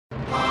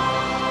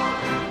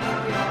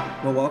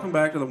Well, welcome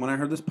back to the When I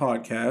Heard This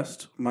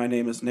podcast. My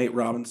name is Nate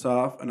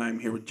Robinsoff, and I'm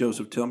here with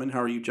Joseph Tillman.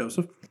 How are you,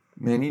 Joseph?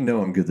 Man, you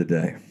know I'm good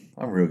today.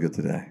 I'm real good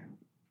today.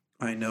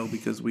 I know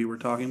because we were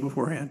talking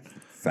beforehand.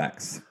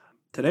 Facts.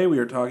 Today we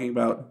are talking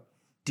about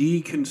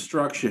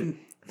deconstruction,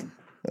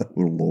 Oh,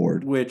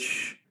 Lord.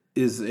 which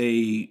is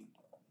I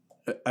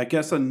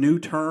guess, a new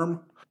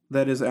term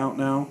that is out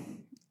now.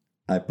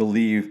 I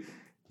believe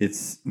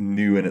it's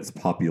new in its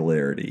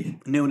popularity.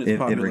 In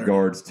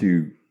regards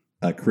to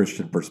a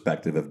Christian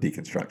perspective of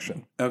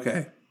deconstruction.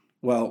 Okay.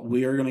 Well,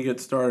 we are going to get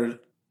started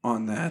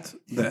on that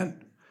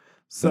then.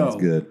 So, Sounds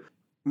good.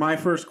 My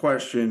first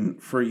question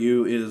for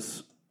you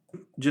is,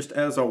 just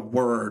as a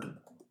word,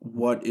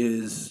 what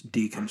is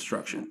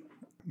deconstruction?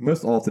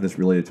 Most often it's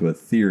related to a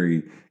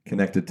theory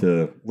connected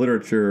to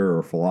literature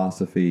or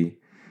philosophy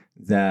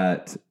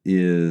that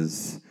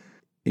is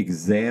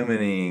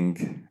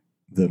examining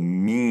the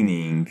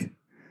meaning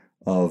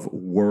of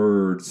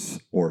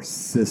words or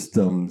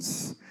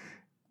systems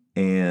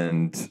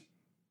and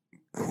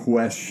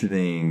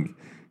questioning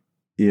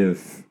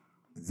if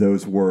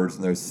those words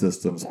and those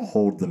systems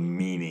hold the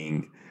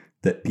meaning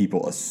that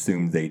people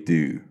assume they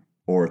do,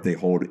 or if they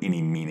hold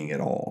any meaning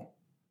at all.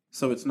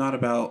 So it's not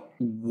about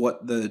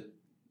what the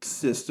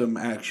system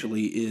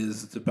actually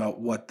is, it's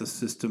about what the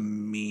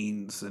system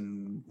means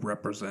and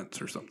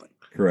represents or something.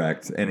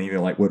 Correct. And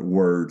even like what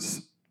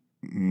words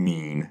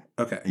mean.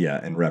 Okay. Yeah,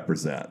 and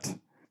represent.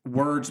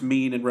 Words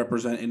mean and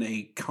represent in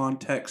a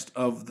context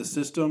of the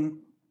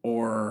system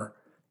or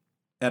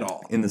at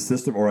all? In the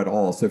system or at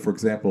all. So, for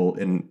example,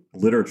 in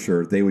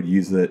literature, they would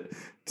use it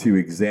to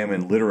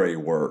examine literary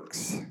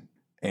works.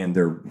 And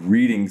they're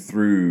reading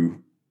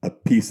through a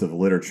piece of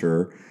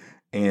literature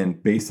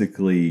and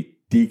basically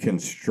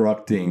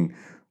deconstructing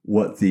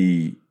what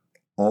the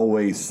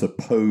always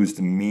supposed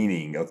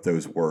meaning of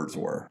those words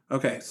were.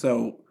 Okay,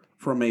 so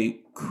from a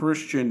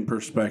Christian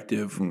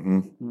perspective,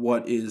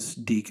 what is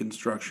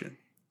deconstruction?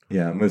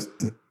 Yeah,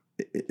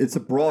 it's a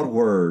broad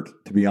word,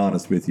 to be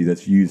honest with you,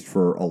 that's used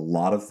for a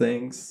lot of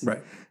things.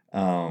 Right.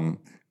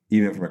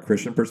 Even from a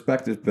Christian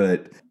perspective,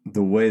 but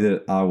the way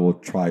that I will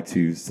try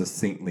to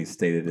succinctly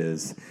state it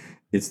is,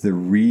 it's the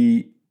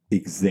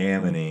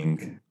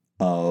re-examining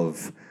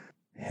of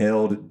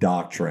held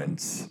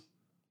doctrines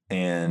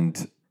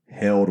and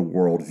held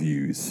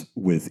worldviews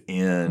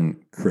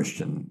within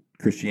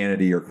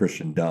Christianity or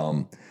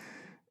Christendom,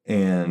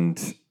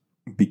 and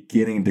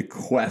beginning to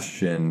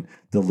question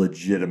the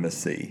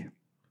legitimacy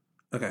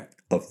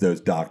of those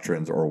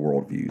doctrines or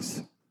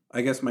worldviews.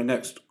 I guess my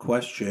next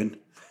question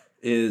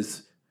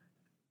is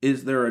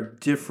there a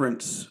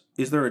difference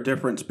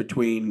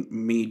between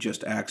me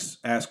just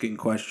asking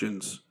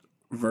questions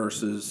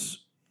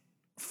versus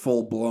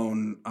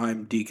full-blown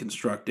I'm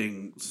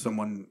deconstructing,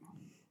 someone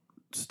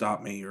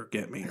stop me or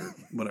get me or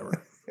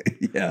whatever?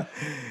 Yeah.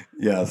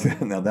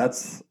 Now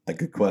that's a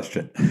good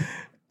question.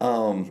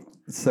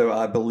 So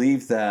I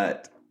believe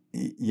that,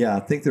 I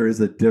think there is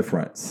a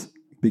difference,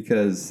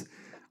 because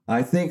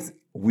I think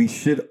we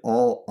should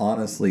all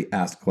honestly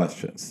ask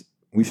questions.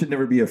 We should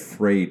never be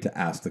afraid to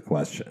ask the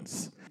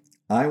questions.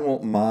 I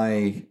want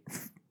my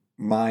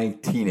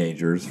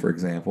teenagers, for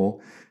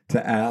example,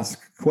 to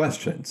ask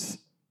questions.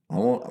 I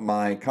want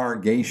my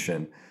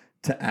congregation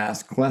to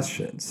ask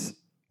questions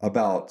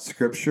about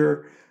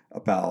Scripture,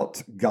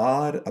 about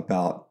God,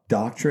 about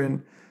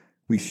doctrine.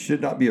 We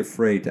should not be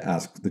afraid to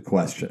ask the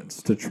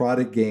questions, to try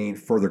to gain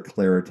further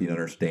clarity and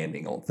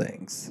understanding on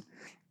things.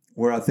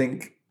 Where I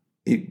think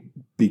it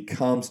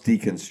becomes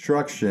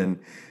deconstruction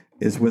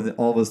is when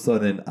all of a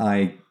sudden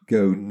I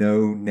go,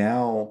 no,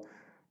 now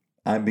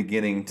I'm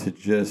beginning to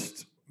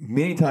just,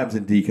 many times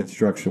in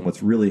deconstruction,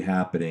 what's really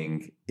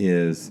happening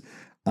is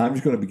I'm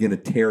just going to begin to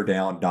tear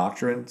down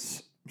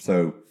doctrines.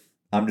 So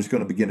I'm just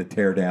going to begin to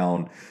tear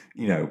down,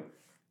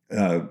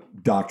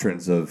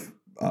 doctrines of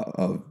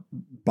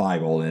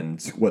Bible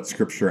and what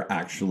Scripture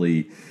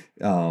actually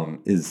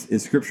is.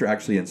 Is Scripture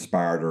actually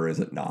inspired or is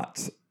it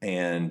not?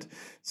 And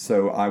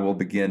so I will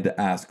begin to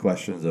ask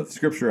questions of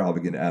Scripture. I'll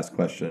begin to ask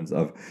questions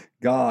of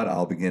God.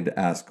 I'll begin to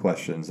ask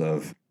questions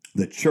of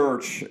the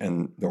church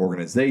and the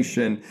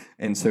organization.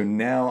 And so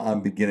now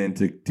I'm beginning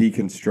to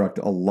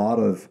deconstruct a lot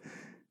of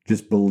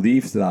just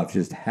beliefs that I've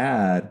just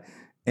had.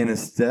 And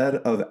instead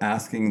of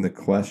asking the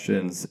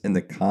questions in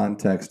the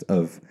context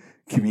of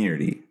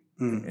community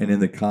and in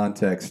the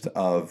context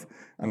of,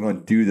 I'm going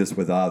to do this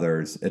with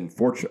others. And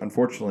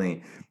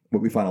unfortunately,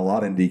 what we find a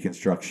lot in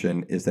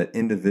deconstruction is that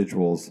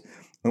individuals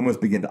almost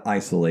begin to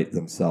isolate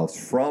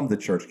themselves from the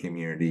church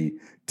community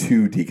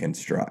to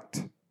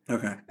deconstruct.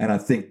 Okay. And I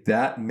think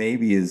that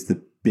maybe is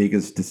the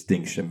biggest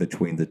distinction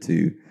between the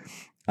two.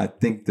 I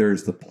think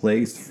there's the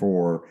place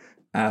for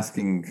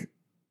asking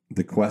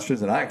the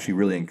questions, and I actually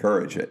really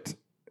encourage it.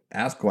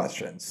 Ask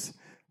questions.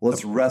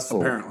 Let's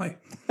wrestle. Apparently.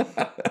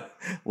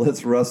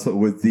 Let's wrestle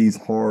with these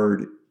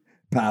hard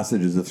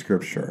passages of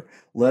Scripture.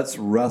 Let's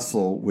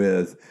wrestle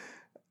with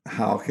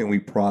how can we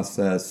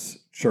process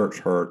church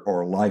hurt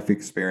or life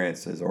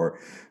experiences, or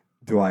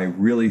do I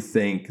really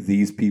think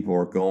these people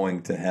are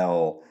going to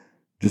hell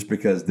just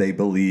because they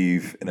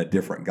believe in a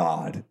different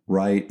God,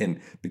 right? And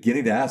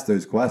beginning to ask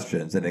those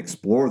questions and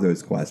explore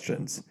those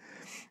questions.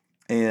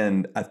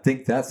 And I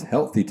think that's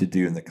healthy to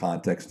do in the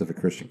context of a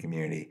Christian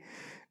community.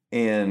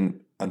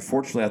 And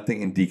unfortunately, I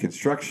think in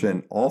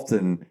deconstruction,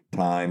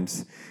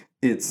 oftentimes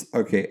it's,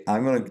 okay,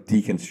 I'm going to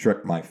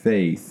deconstruct my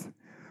faith.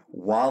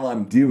 While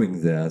I'm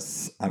doing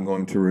this, I'm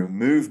going to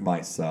remove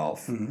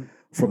myself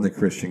from the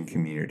Christian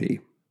community,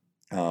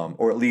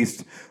 or at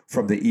least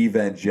from the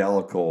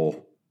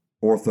evangelical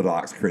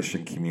Orthodox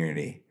Christian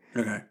community.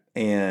 Okay.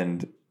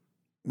 And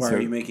why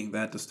are you making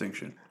that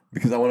distinction?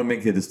 Because I want to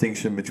make a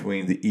distinction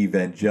between the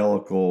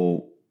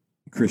evangelical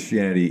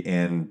Christianity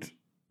and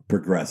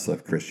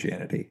progressive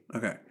Christianity.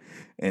 Okay.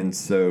 And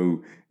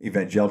so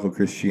evangelical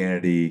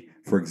Christianity,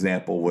 for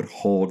example, would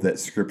hold that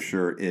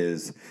Scripture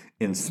is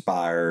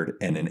inspired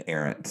and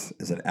inerrant,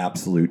 is an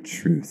absolute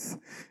truth.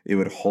 It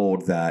would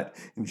hold that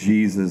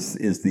Jesus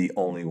is the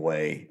only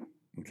way.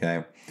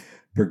 Okay.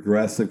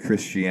 Progressive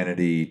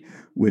Christianity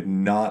would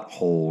not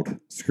hold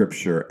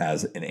Scripture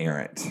as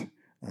inerrant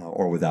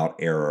or without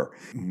error.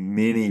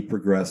 Many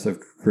progressive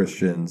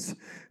Christians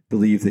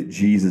believe that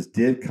Jesus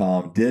did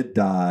come, did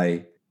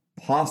die,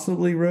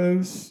 possibly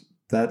rose.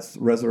 That's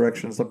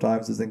resurrection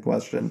sometimes is in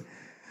question,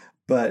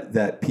 but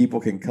that people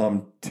can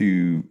come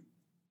to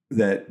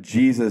that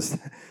Jesus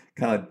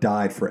kind of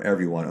died for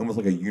everyone, almost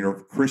like a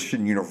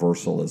Christian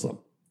universalism.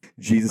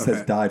 Jesus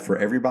has died for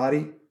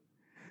everybody,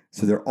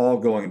 so they're all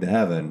going to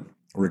heaven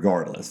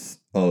regardless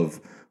of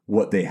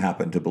what they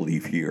happen to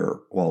believe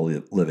here while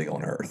living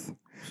on earth.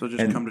 So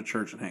just come to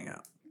church and hang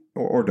out,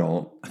 or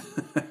don't,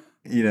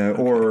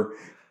 or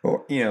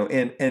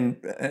and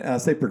I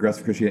say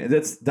progressive Christianity.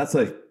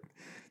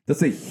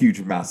 That's a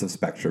huge, massive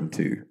spectrum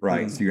too,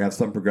 right? So you have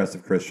some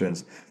progressive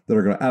Christians that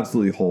are going to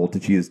absolutely hold to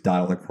Jesus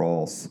died on the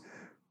cross,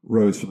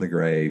 rose from the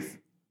grave,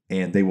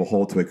 and they will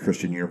hold to a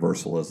Christian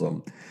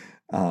universalism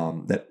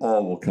that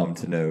all will come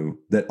to know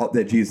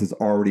that Jesus has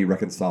already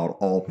reconciled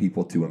all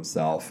people to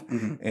himself,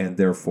 and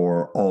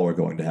therefore all are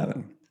going to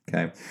heaven.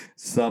 Okay.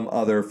 Some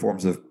other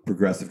forms of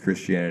progressive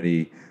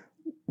Christianity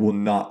will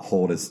not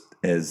hold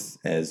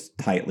as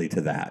tightly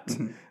to that,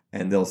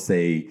 and they'll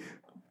say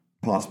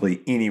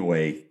possibly any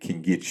way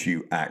can get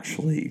you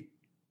actually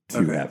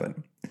to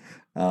heaven,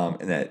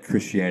 and that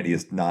Christianity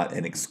is not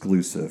an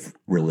exclusive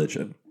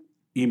religion.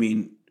 You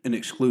mean an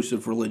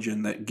exclusive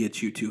religion that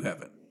gets you to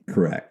heaven?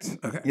 Correct.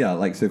 Okay. Yeah,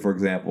 like so, for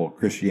example,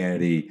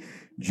 Christianity,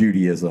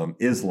 Judaism,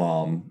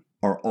 Islam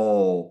are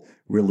all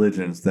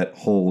religions that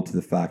hold to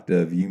the fact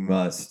of you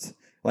must,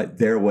 like,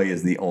 their way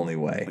is the only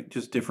way. Like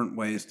just different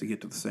ways to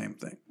get to the same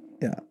thing.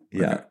 Yeah.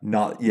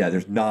 Okay.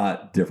 There's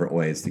not different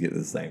ways to get to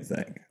the same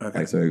thing. Okay.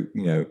 Like, so,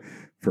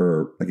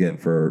 for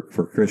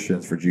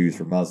Christians, for Jews,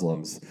 for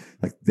Muslims,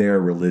 like their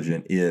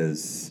religion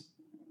is,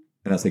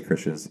 and I say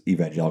Christians,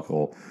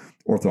 evangelical,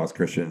 Orthodox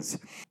Christians,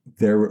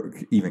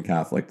 even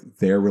Catholic,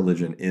 their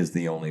religion is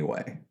the only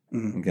way.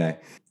 Okay.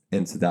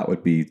 And so that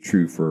would be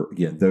true for,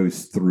 again,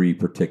 those three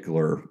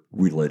particular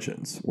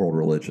religions, world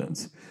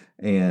religions.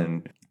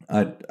 And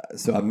I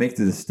make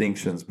the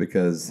distinctions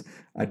because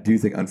I do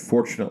think,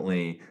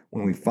 unfortunately,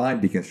 when we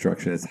find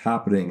deconstruction, it's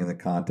happening in the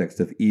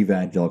context of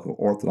evangelical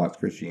Orthodox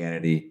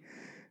Christianity.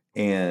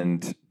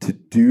 And to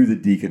do the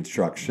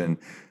deconstruction,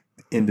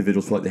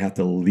 individuals feel like they have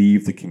to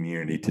leave the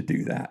community to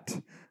do that.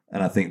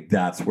 And I think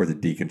that's where the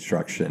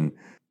deconstruction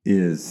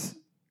is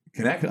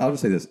connected. I'll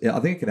just say this. I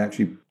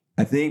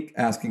think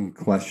asking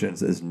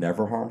questions is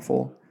never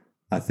harmful.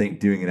 I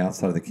think doing it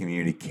outside of the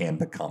community can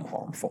become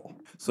harmful.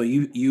 So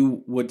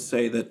you would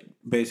say that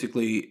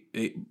basically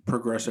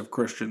progressive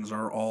Christians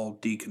are all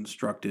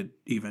deconstructed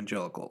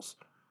evangelicals,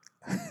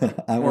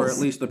 or at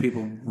least the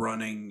people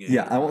running.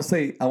 Yeah, I won't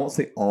say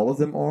all of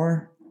them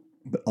are,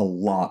 but a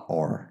lot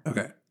are.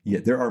 Okay. Yeah,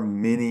 there are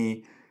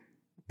many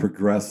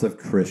progressive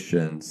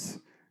Christians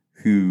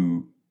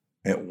who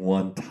at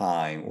one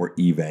time were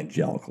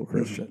evangelical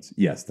Christians.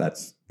 Yes,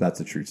 that's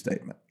a true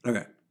statement.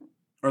 Okay.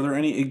 Are there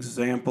any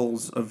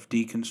examples of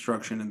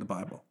deconstruction in the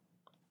Bible?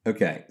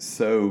 Okay,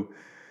 so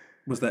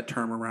was that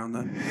term around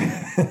then?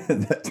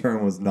 That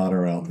term was not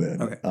around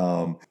then.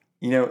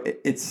 Okay.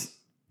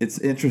 It's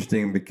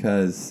interesting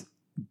because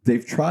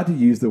they've tried to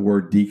use the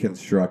word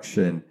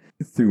deconstruction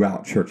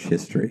throughout church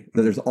history.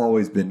 That there's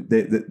always been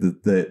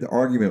the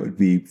argument would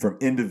be from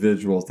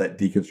individuals that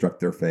deconstruct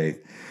their faith.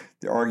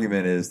 The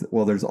argument is that,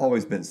 well, there's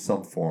always been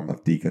some form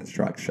of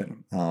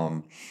deconstruction.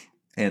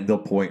 And they'll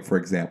point, for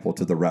example,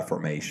 to the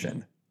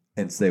Reformation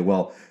and say,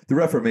 well, the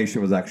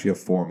Reformation was actually a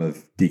form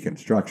of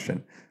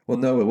deconstruction. Well,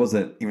 no, it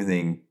wasn't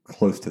anything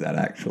close to that,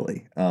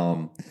 actually.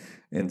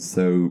 And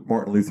so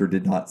Martin Luther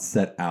did not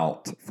set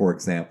out, for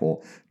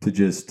example, to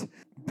just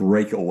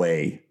break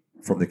away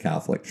from the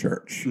Catholic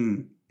Church.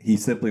 He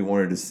simply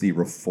wanted to see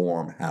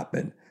reform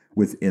happen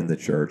within the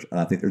church. And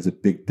I think there's a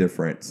big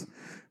difference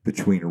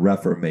between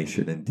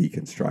Reformation and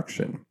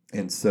deconstruction.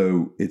 And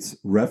so its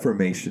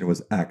Reformation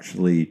was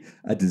actually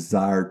a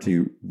desire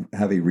to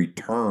have a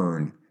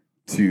return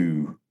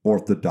to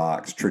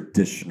Orthodox,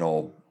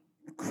 traditional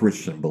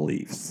Christian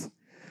beliefs.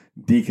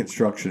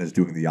 Deconstruction is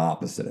doing the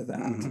opposite of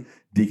that.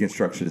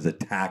 deconstruction is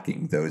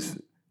attacking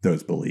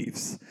those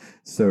beliefs.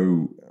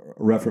 So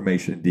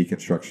Reformation and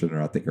deconstruction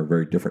I think are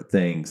very different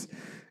things.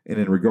 And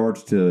in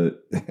regards to,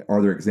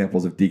 are there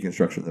examples of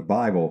deconstruction in the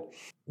Bible?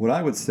 What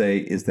I would say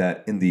is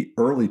that in the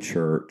early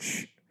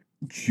church,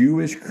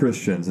 Jewish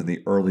Christians in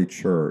the early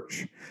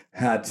church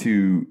had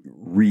to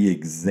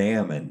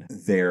re-examine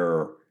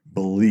their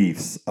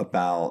beliefs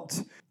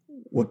about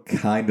what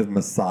kind of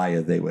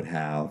Messiah they would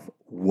have,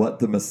 what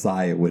the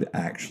Messiah would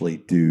actually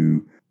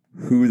do,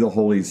 who the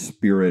Holy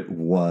Spirit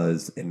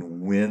was,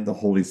 and when the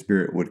Holy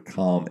Spirit would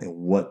come and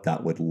what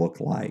that would look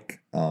like.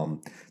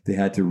 They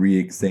had to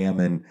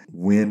re-examine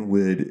when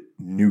would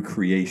new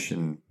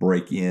creation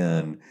break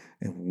in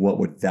and what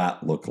would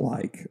that look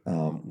like?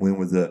 When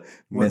would the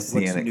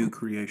Messianic... What's new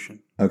creation?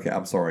 Okay,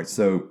 I'm sorry.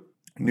 So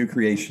new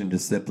creation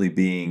just simply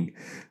being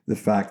the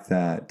fact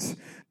that,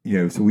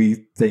 so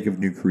we think of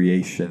new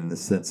creation in the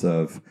sense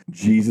of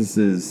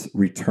Jesus's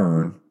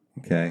return,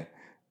 okay?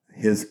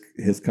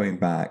 His coming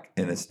back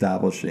and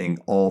establishing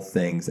all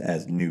things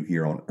as new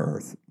here on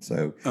earth.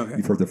 So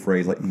You've heard the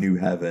phrase like new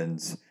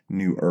heavens,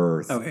 new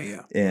earth. Okay,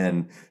 yeah.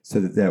 And so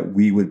that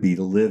we would be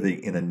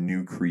living in a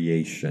new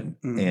creation.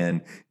 Mm-hmm.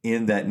 And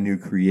in that new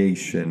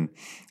creation,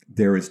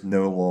 there is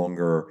no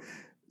longer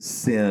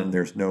sin,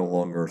 there's no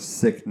longer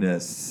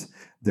sickness,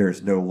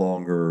 there's no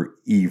longer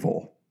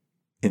evil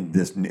in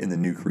the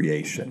new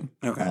creation.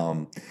 Okay.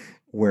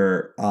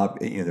 Where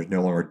there's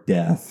no longer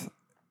death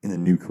in the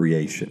new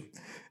creation.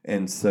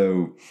 And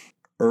so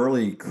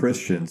early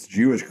Christians,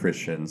 Jewish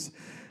Christians,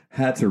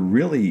 had to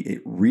really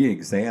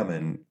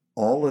re-examine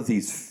all of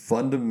these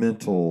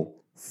fundamental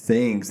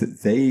things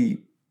that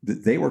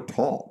they were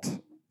taught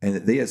and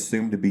that they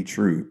assumed to be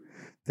true.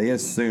 They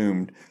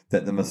assumed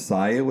that the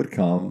Messiah would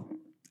come,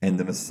 and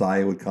the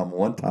Messiah would come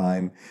one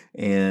time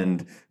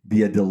and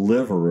be a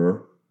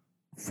deliverer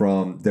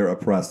from their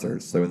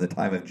oppressors. So in the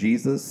time of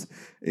Jesus,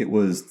 it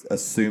was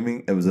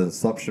an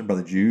assumption by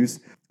the Jews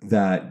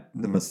that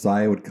the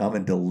Messiah would come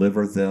and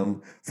deliver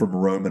them from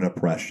Roman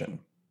oppression.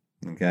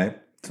 Okay?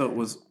 So it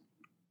was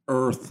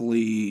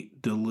earthly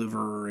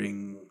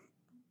delivering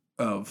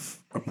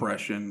of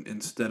oppression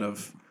instead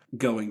of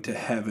going to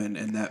heaven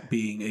and that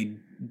being a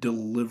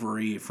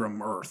delivery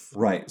from earth.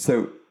 Right.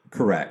 So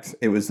correct.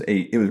 It was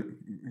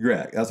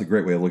that's a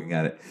great way of looking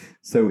at it.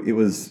 So it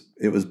was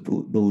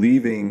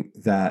believing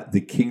that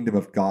the kingdom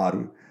of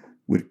God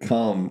would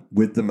come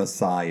with the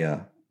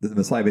Messiah. That the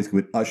Messiah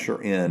basically would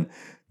usher in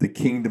the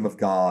kingdom of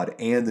God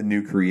and the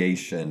new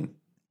creation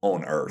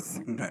on earth.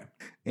 Okay.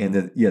 And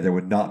that, there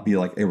would not be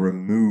like a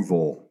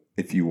removal,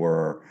 if you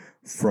were,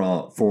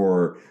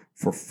 for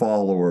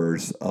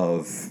followers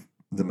of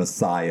the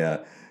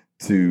Messiah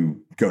to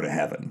go to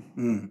heaven.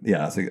 Mm.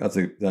 Yeah,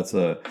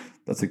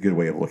 that's a good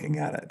way of looking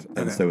at it. And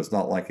okay. So it's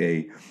not like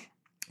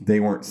they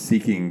weren't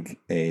seeking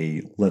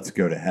a let's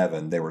go to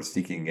heaven. They were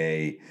seeking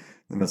the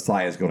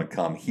Messiah is going to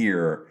come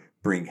here,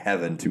 bring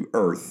heaven to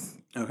earth.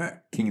 Okay.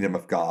 Kingdom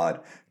of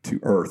God to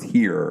earth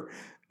here.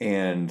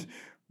 And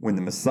when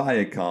the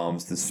Messiah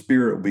comes, the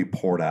Spirit will be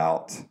poured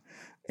out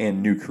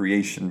and new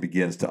creation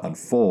begins to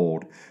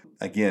unfold.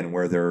 Again,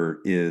 where there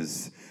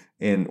is,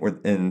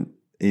 eventually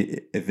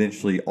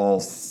all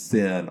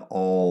sin,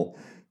 all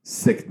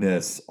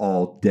sickness,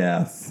 all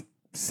death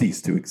cease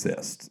to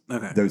exist.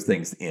 Okay. Those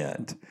things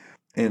end.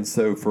 And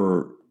so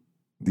for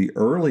the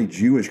early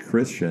Jewish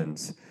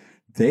Christians,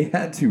 they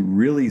had to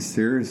really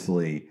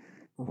seriously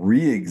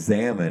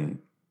re-examine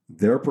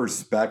their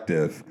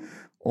perspective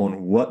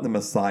on what the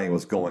Messiah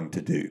was going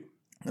to do.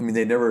 I mean,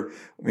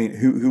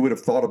 who would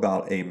have thought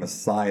about a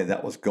Messiah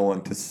that was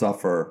going to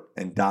suffer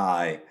and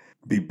die,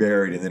 be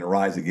buried, and then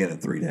rise again in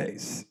 3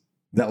 days?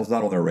 That was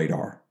not on their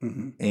radar.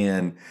 Mm-hmm.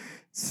 And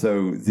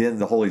so then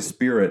the Holy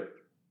Spirit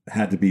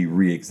had to be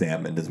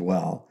re-examined as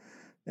well,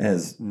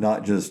 as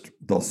not just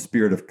the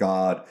Spirit of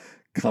God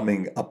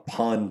coming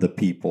upon the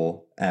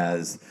people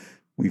as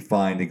we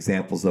find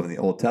examples of in the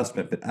Old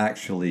Testament, but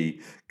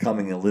actually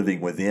coming and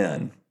living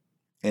within.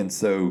 And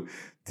so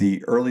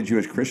the early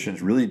Jewish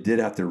Christians really did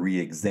have to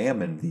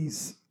re-examine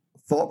these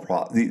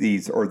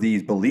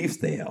these beliefs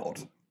they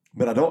held.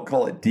 But I don't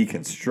call it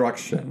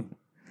deconstruction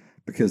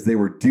because they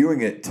were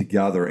doing it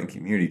together in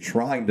community,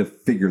 trying to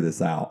figure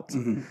this out.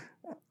 Mm-hmm.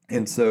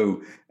 And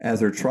so as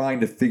they're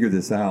trying to figure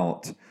this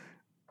out,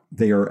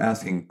 they are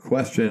asking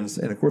questions.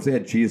 And of course, they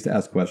had Jesus to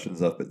ask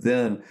questions of. But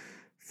then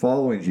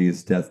following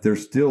Jesus' death, they're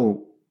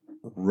still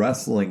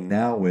wrestling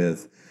now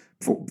with,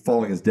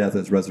 following his death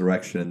and his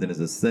resurrection and then his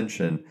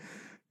ascension,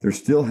 they're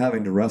still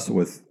having to wrestle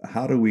with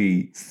how do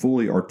we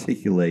fully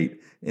articulate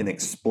and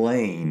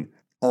explain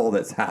all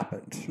that's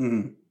happened.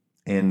 Mm-hmm.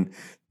 And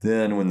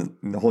then when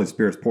the Holy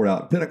Spirit's poured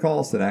out in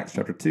Pentecost in Acts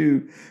chapter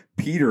 2,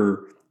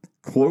 Peter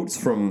quotes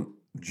from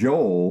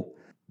Joel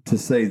to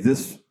say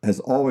this has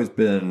always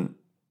been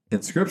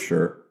in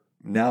Scripture.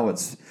 Now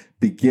it's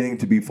beginning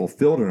to be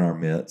fulfilled in our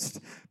midst.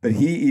 But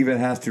he even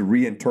has to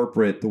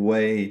reinterpret the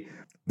way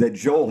that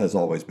Joel has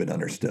always been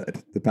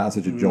understood, the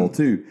passage of Joel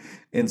 2.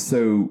 And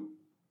so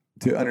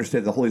to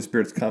understand the Holy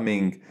Spirit's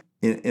coming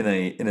in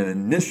an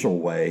initial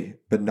way,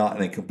 but not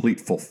in a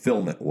complete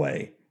fulfillment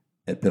way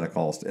at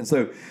Pentecost. And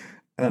so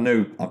I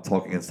know I'm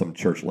talking in some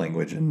church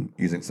language and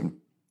using some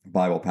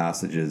Bible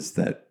passages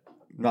that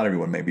not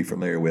everyone may be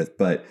familiar with,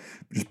 but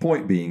just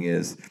point being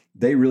is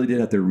they really did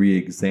have to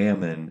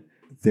re-examine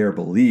their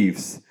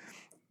beliefs,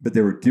 but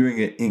they were doing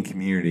it in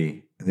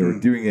community. They were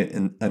doing it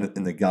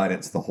in the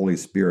guidance of the Holy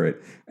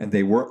Spirit, and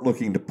they weren't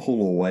looking to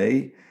pull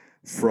away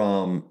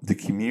from the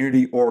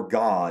community or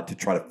God to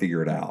try to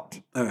figure it out.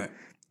 Okay.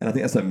 And I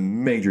think that's a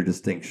major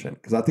distinction,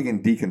 because I think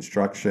in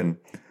deconstruction,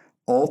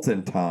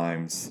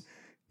 oftentimes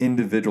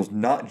individuals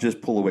not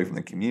just pull away from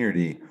the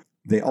community,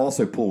 they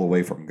also pull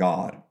away from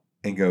God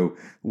and go,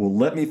 well,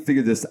 let me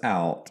figure this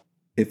out.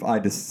 If I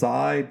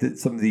decide that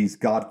some of these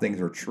God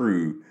things are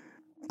true,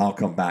 I'll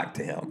come back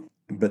to him.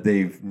 But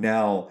they're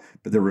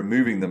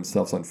removing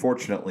themselves,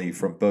 unfortunately,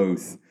 from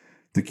both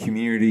the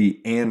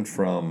community and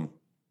from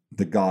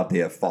the God they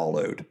have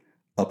followed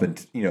up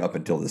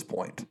until this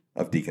point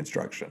of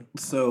deconstruction.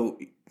 So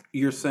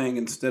you're saying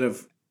instead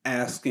of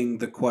asking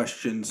the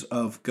questions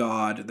of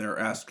God, they're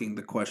asking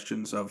the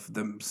questions of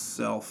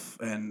themselves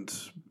and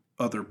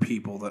other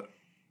people that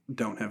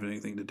don't have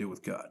anything to do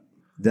with God.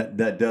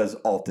 That does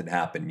often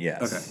happen,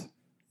 yes. Okay.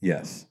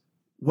 Yes.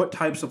 What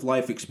types of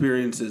life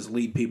experiences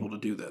lead people to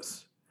do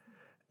this?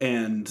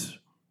 And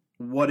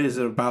what is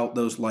it about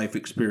those life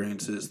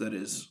experiences that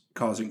is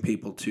causing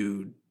people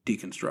to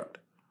deconstruct?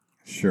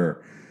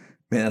 Sure.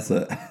 Man,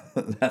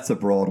 that's a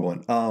broad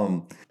one.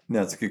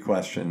 No, it's a good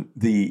question.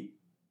 The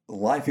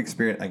life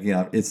experience,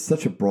 again, it's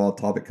such a broad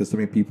topic because so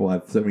many people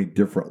have so many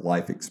different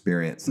life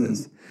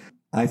experiences.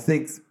 Mm-hmm. I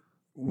think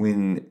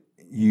when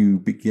you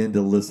begin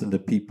to listen to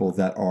people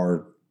that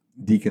are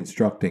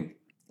deconstructing,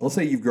 let's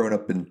say you've grown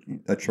up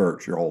in a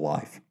church your whole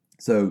life.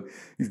 So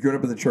you've grown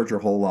up in the church your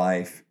whole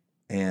life,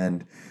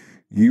 and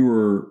you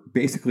were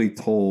basically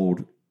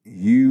told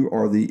you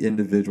are the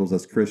individuals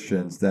as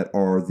Christians that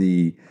are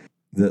the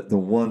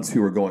ones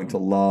who are going to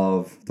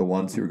love, the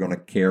ones who are going to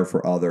care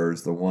for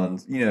others, the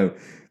ones,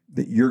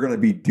 that you're going to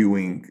be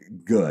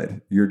doing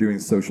good. You're doing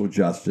social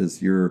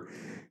justice. You're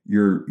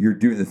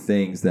doing the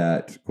things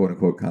that, quote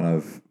unquote, kind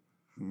of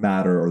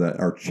matter or that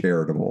are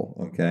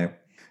charitable. Okay.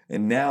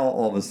 And now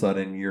all of a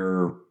sudden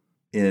you're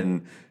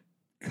in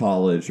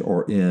college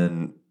or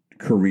in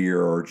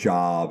career or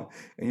job,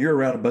 and you're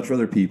around a bunch of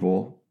other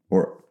people,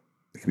 or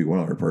it could be one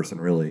other person,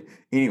 really,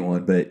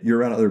 anyone, but you're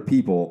around other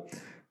people.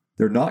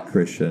 They're not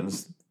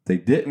Christians.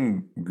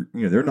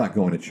 They're not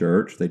going to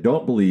church. They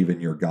don't believe in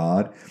your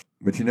God.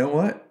 But you know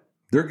what?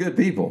 They're good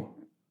people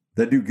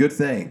that do good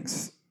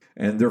things,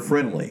 and they're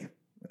friendly,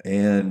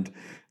 and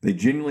they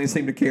genuinely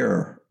seem to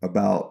care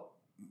about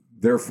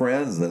their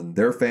friends and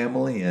their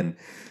family, and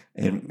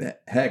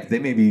heck, they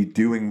may be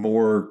doing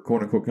more,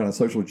 quote unquote, kind of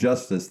social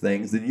justice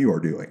things than you are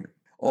doing.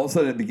 All of a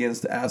sudden it begins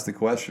to ask the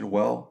question,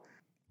 well,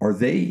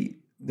 they're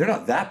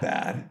not that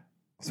bad.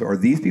 So are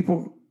these the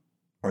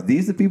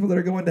people that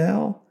are going to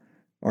hell?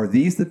 Are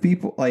these the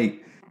people,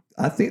 I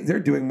think they're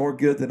doing more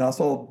good than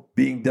us all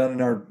being done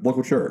in our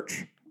local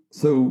church.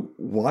 So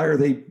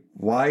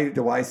why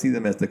do I see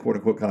them as the quote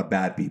unquote kind of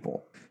bad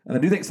people? And I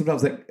do think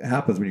sometimes that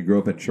happens when you grow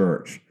up in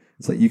church.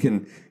 It's like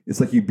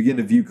you begin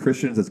to view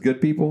Christians as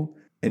good people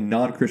and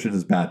non-Christians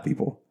as bad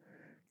people.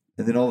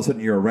 And then all of a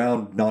sudden you're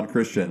around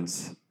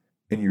non-Christians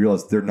and you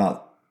realize they're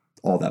not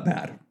all that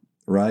bad,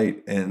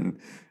 right? And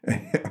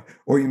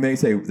or you may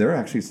say they're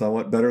actually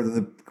somewhat better than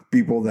the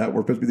people that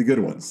were supposed to be the good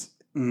ones,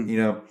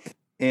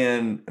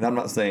 And I'm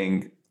not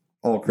saying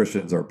all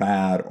Christians are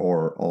bad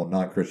or all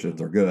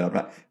non-Christians are good.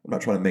 I'm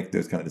not trying to make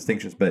those kind of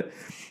distinctions, but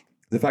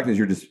the fact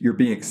is you're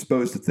being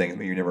exposed to things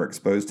that you're never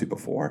exposed to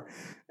before.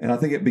 And I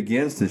think it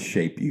begins to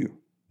shape you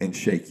and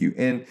shake you.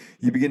 And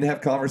you begin to have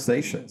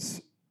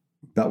conversations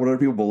about what other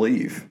people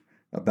believe,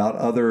 about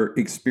other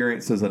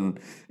experiences in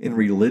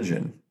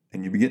religion.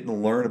 And you begin to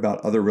learn about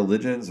other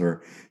religions,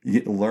 or you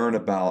get to learn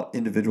about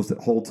individuals that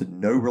hold to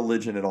no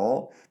religion at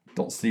all,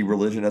 don't see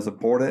religion as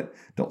important,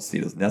 don't see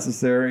it as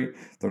necessary.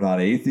 They're not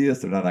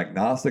atheists, they're not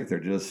agnostic, they're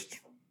just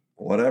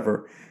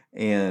whatever.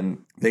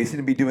 And they seem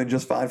to be doing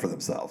just fine for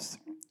themselves.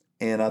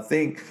 And I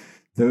think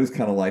those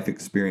kind of life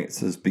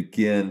experiences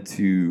begin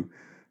to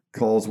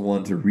cause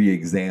one to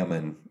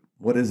re-examine,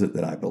 what is it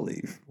that I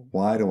believe?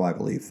 Why do I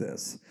believe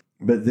this?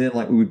 But then,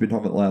 like we've been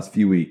talking about the last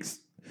few weeks,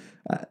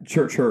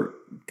 church hurt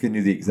can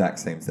do the exact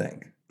same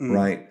thing,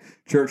 right?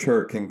 Church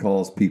hurt can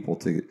cause people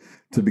to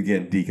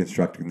begin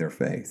deconstructing their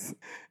faith.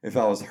 If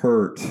I was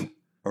hurt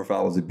or if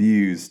I was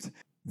abused,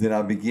 then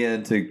I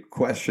begin to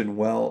question,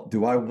 well,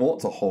 do I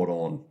want to hold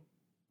on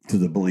to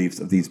the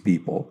beliefs of these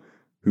people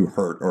who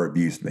hurt or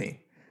abused me?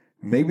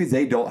 Maybe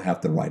they don't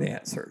have the right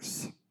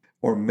answers.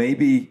 Or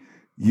maybe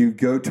you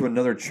go to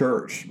another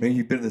church. Maybe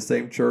you've been in the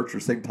same church or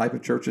same type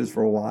of churches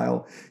for a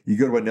while. You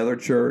go to another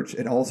church,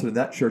 and all of a sudden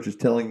that church is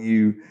telling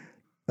you,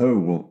 oh,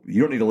 well,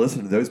 you don't need to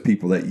listen to those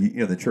people that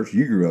the church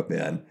you grew up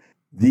in.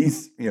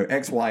 These,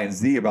 X, Y, and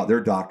Z about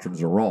their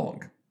doctrines are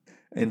wrong.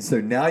 And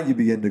so now you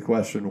begin to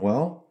question,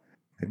 well,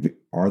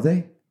 are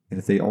they? And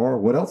if they are,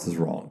 what else is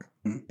wrong?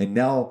 And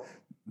now,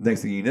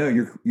 next thing you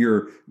know,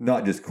 you're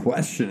not just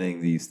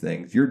questioning these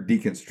things, you're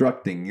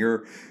deconstructing,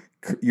 you're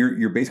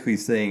you're basically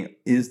saying,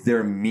 is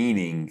there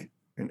meaning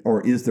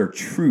or is there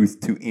truth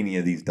to any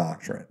of these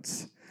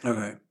doctrines?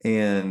 Okay.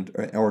 And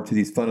or to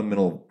these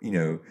fundamental,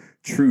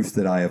 truths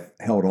that I have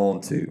held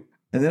on to.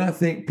 And then I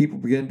think people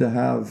begin to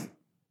have,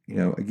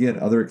 again,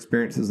 other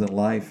experiences in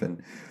life,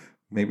 and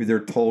maybe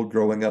they're told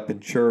growing up in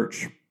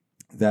church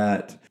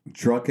that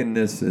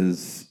drunkenness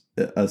is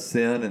a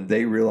sin, and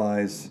they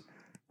realize,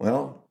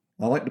 well,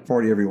 I like to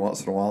party every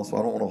once in a while, so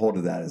I don't want to hold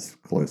to that as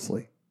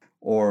closely.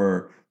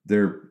 Or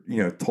they're,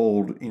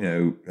 told,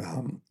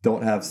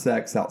 don't have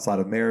sex outside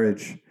of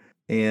marriage,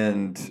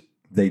 and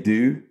they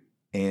do.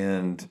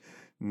 And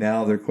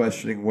now they're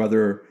questioning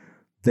whether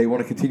they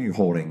want to continue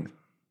holding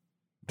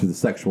to the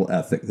sexual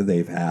ethic that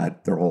they've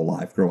had their whole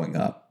life growing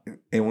up.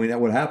 And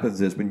what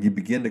happens is when you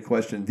begin to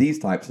question these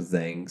types of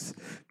things,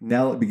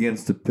 now it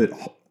begins to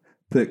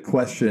put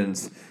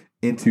questions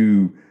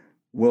into,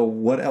 well,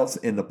 what else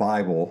in the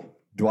Bible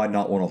do I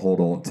not want to hold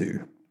on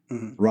to?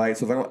 Mm-hmm. Right?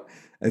 So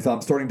if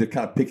I'm starting to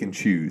kind of pick and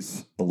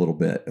choose a little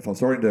bit, if I'm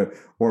starting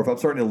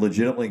to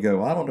legitimately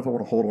go, I don't know if I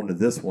want to hold on to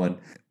this one,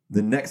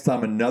 the next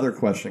time another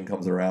question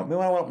comes around,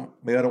 maybe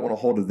I don't want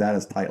to hold to that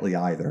as tightly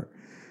either.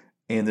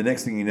 And the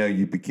next thing you know,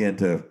 you begin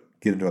to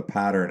get into a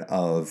pattern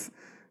of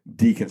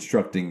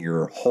deconstructing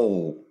your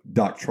whole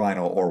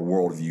doctrinal or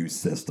worldview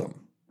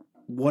system.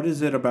 What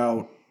is it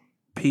about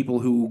people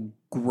who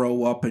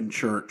grow up in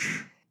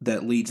church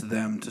that leads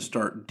them to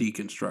start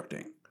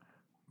deconstructing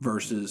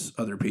versus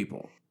other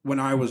people? When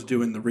I was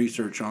doing the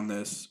research on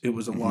this, it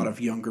was a lot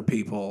of younger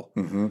people,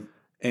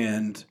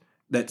 and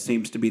that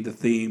seems to be the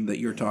theme that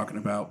you're talking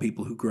about,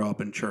 people who grow up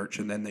in church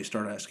and then they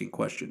start asking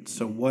questions.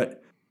 So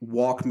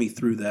walk me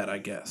through that, I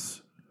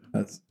guess.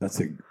 That's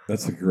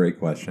a great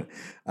question.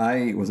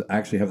 I was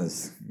actually having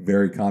this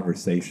very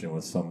conversation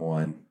with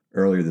someone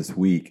earlier this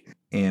week,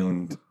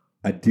 and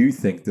I do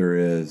think there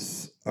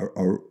is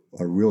a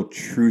real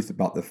truth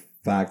about the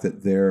fact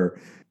that there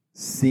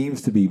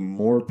seems to be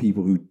more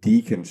people who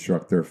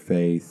deconstruct their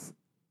faith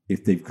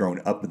if they've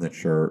grown up in the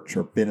church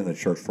or been in the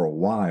church for a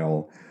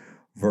while,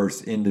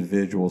 versus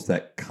individuals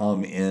that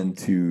come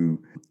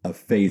into a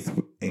faith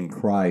in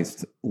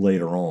Christ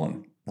later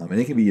on. And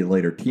it can be in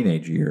later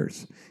teenage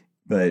years,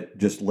 but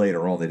just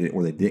later on they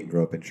didn't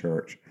grow up in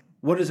church.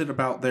 What is it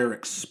about their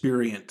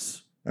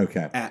experience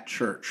at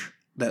church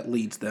that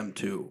leads them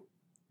to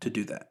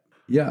do that?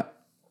 Yeah.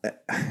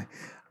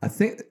 I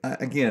think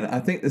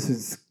this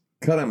is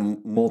kind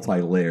of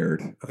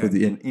multi-layered.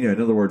 Okay.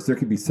 In other words, there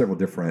could be several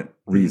different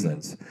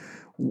reasons.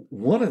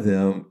 One of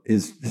them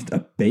is just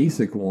a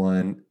basic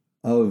one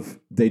of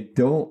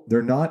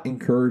they're not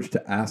encouraged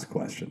to ask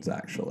questions,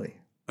 actually.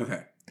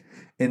 Okay.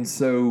 And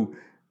so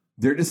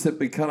they're just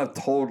simply kind of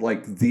told,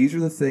 like, these are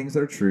the things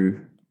that are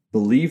true,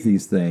 believe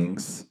these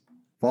things,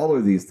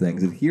 follow these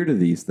things, adhere to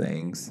these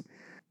things,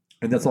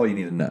 and that's all you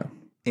need to know.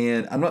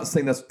 And I'm not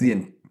saying that's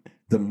the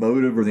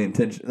motive or the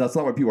intention. That's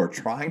not what people are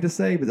trying to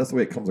say, but that's the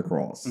way it comes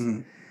across.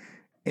 Mm-hmm.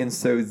 And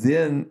so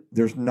then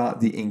there's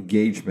not the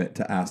engagement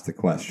to ask the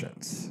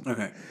questions.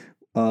 Okay.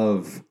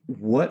 Of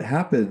what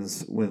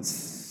happens when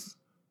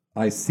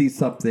I see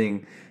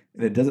something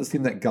and it doesn't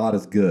seem that God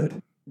is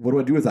good. What do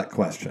I do with that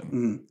question?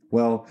 Mm-hmm.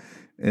 Well,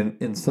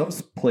 in some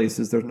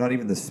places, there's not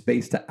even the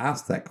space to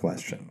ask that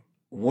question.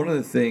 One of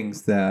the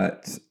things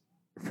that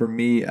for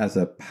me as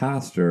a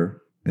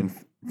pastor and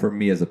for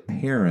me as a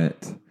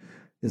parent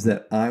is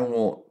that I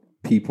want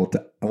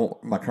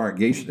my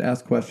congregation to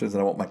ask questions,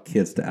 and I want my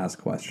kids to ask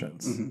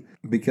questions.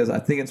 Mm-hmm. Because I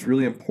think it's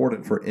really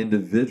important for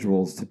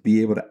individuals to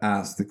be able to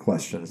ask the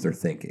questions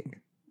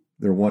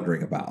they're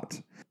wondering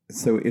about.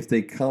 So if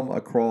they come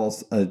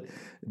across a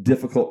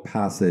difficult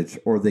passage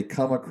or they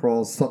come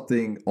across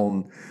something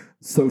on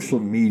social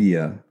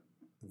media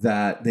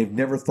that they've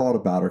never thought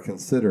about or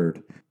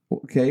considered,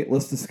 okay,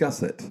 let's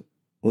discuss it.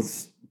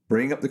 Let's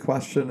bring up the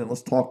question and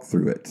let's talk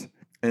through it.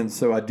 And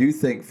so I do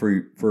think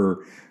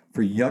for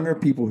younger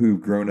people who've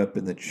grown up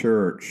in the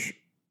church,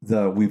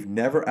 we've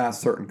never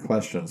asked certain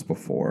questions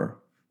before,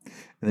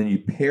 and then you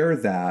pair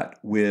that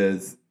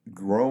with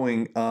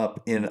growing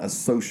up in a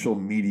social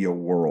media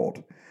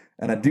world.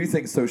 And I do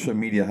think social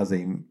media has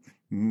a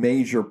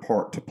major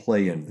part to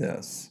play in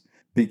this,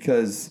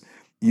 because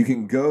you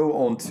can go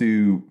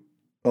onto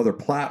other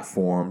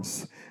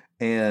platforms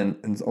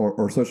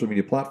or social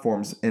media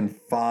platforms and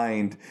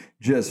find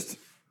just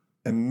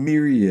a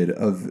myriad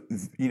of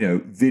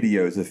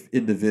videos of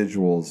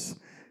individuals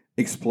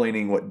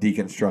explaining what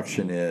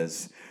deconstruction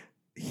is,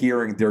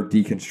 hearing their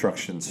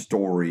deconstruction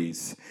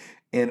stories,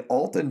 and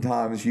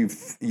oftentimes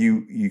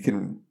you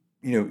can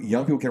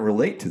young people can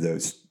relate to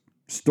those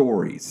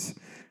stories.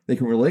 They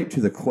can relate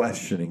to the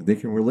questioning. They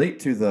can relate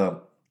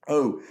to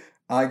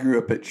I grew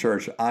up at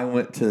church. I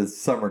went to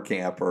summer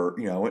camp, or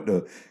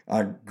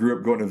I grew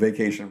up going to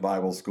vacation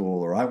Bible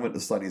school, or I went to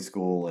Sunday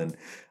school, and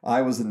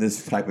I was in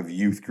this type of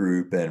youth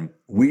group, and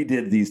we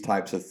did these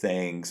types of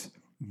things.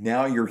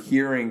 Now you're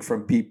hearing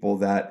from people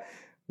that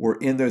were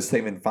in those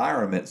same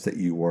environments that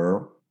you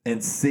were,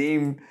 and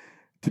seem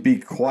to be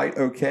quite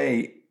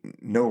okay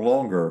no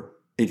longer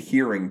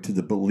adhering to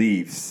the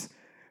beliefs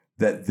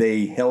that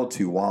they held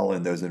to while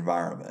in those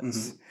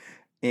environments.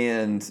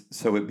 And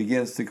so it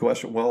begins to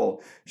question,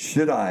 well,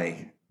 should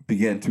I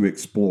begin to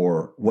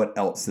explore what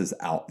else is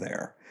out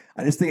there?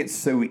 I just think it's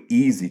so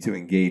easy to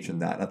engage in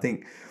that. And I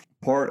think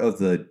part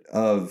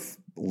of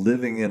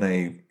living in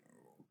a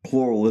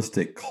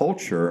pluralistic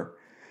culture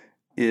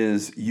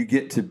is you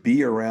get to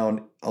be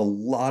around a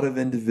lot of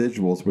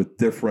individuals with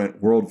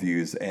different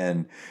worldviews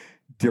and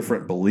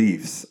different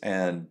beliefs.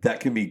 And that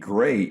can be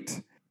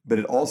great, but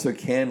it also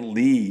can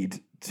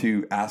lead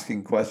to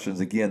asking questions,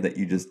 again, that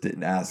you just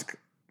didn't ask.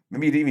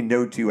 Maybe you didn't even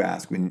know to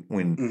ask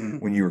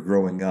when you were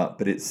growing up.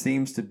 But it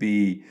seems to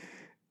be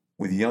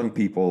with young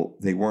people,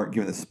 they weren't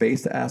given the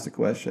space to ask the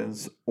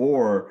questions,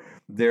 or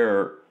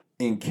they're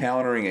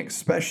encountering,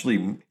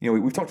 especially,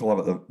 we've talked a lot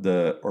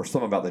about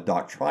some about the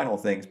doctrinal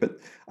things, but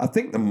I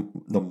think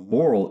the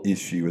moral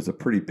issue is a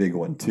pretty big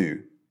one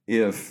too.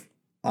 If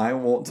I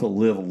want to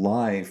live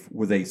life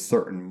with a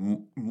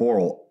certain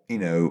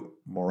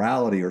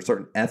morality or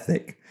certain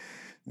ethic,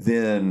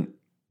 then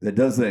that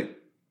doesn't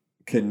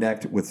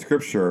connect with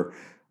Scripture.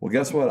 Well,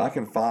 guess what? I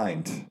can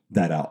find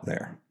that out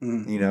there.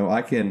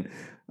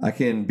 I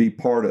can be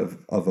part of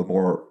a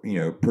more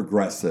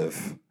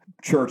progressive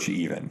church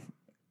even,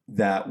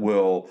 that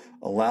will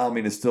allow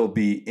me to still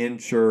be in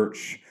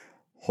church,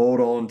 hold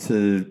on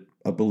to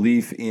a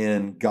belief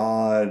in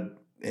God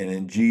and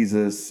in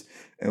Jesus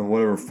in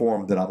whatever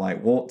form that I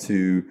might want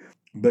to,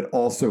 but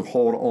also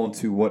hold on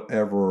to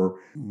whatever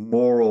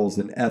morals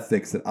and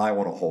ethics that I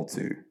want to hold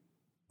to,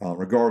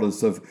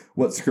 regardless of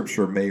what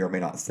Scripture may or may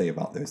not say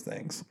about those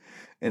things.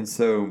 And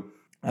so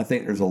I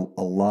think there's a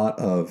lot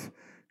of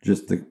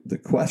just the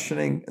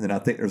questioning, and then I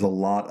think there's a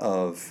lot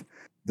of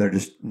they're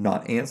just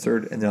not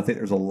answered. And then I think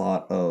there's a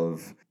lot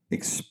of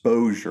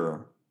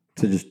exposure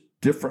to just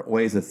different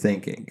ways of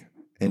thinking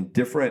and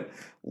different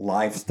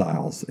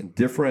lifestyles and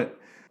different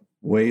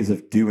ways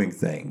of doing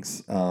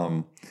things,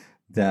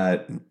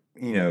 that,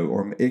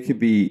 or it could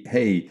be,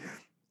 hey,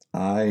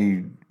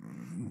 I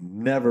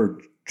never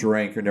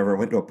drank or never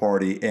went to a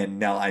party and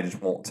now I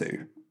just want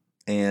to.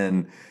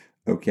 And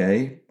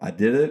okay, I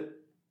did it.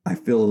 I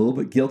feel a little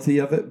bit guilty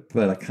of it,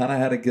 but I kind of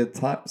had a good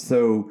time.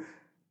 So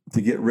to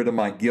get rid of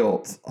my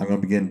guilt, I'm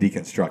going to begin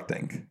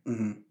deconstructing.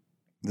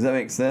 Does that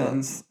make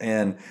sense?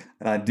 And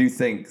I do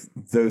think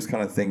those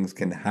kind of things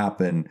can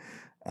happen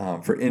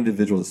for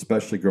individuals,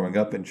 especially growing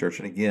up in church.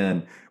 And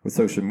again, with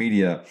social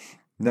media,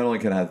 not only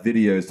can I have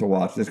videos to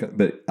watch,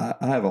 but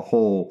I have a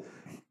whole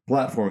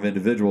platform of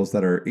individuals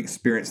that are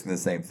experiencing the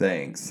same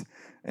things.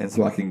 And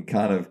so I can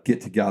kind of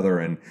get together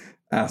and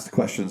ask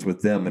questions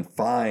with them and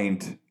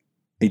find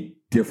a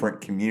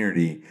different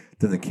community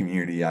than the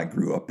community I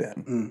grew up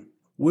in.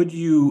 Would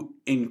you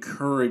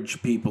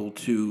encourage people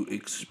to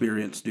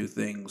experience new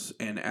things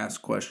and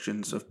ask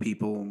questions of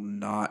people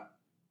not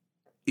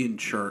in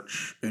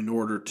church in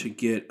order to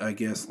get, I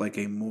guess, like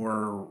a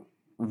more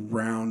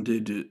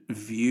rounded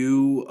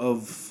view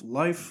of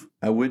life?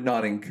 I would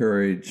not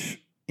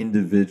encourage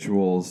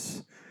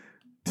individuals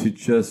to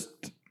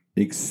just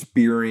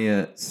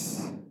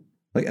experience,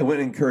 like I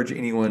wouldn't encourage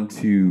anyone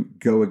to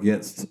go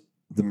against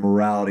the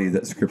morality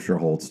that Scripture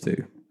holds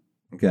to,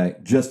 okay?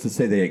 Just to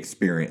say they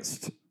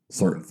experienced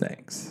certain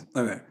things.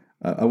 Okay.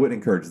 I wouldn't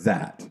encourage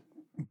that.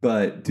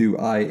 But do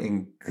I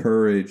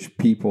encourage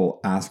people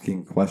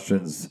asking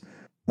questions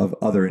of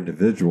other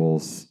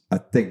individuals? I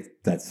think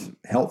that's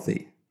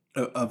healthy.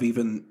 Of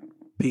even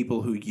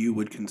people who you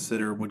would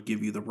consider would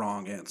give you the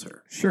wrong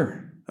answer.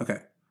 Sure.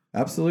 Okay.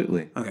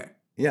 Absolutely. Okay.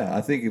 Yeah,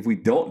 I think if we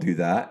don't do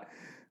that,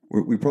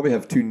 we probably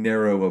have too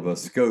narrow of a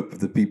scope of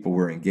the people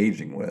we're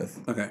engaging with.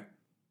 Okay.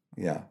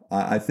 Yeah,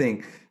 I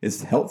think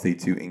it's healthy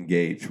to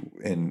engage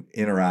and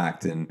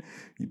interact and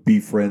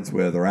be friends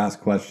with or ask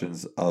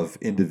questions of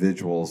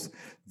individuals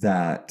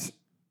that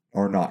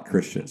are not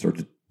Christians or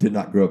did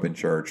not grow up in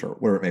church or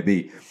whatever it may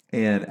be,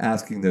 and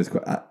asking those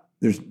questions.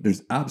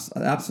 There's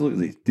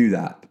absolutely do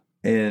that.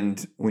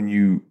 And when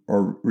you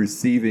are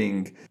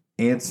receiving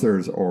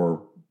answers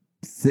or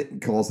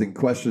causing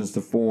questions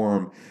to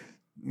form,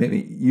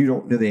 maybe you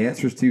don't know the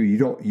answers to,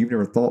 you've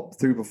never thought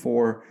through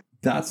before.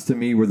 That's to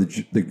me where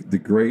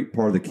the great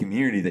part of the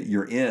community that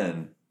you're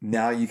in.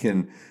 Now you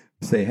can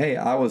say, hey,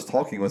 I was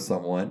talking with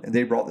someone and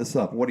they brought this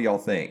up. What do y'all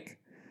think?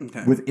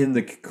 Okay. Within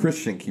the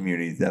Christian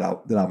community that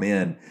I'm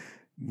in,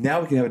 now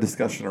we can have a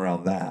discussion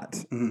around that.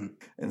 Mm-hmm.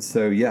 And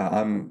so, yeah,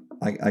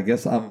 I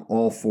guess I'm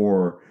all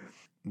for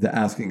the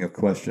asking of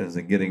questions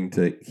and getting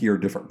to hear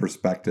different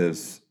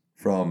perspectives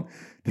from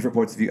different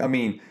points of view. I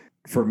mean,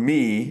 for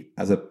me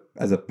as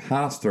a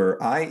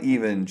pastor, I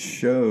even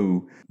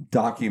show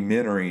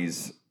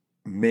documentaries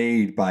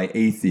made by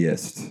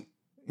atheists,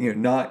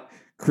 not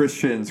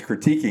Christians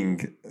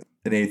critiquing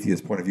an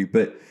atheist point of view,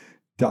 but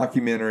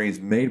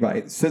documentaries made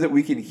by, so that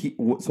we can,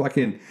 so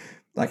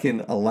I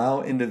can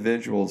allow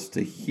individuals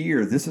to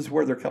hear this is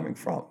where they're coming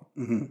from.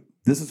 Mm-hmm.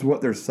 This is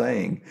what they're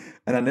saying.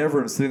 And I never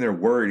am sitting there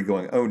worried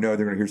going, oh no,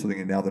 they're going to hear something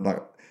and now they're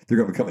going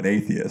to become an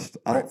atheist.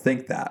 I don't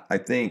think that. I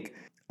think,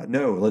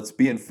 no, let's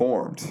be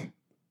informed.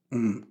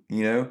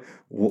 Mm-hmm.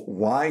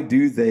 Why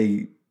do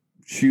they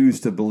choose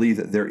to believe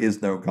that there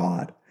is no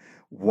God?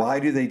 Why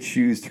do they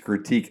choose to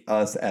critique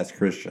us as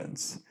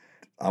Christians?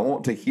 I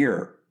want to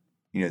hear,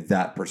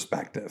 that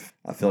perspective.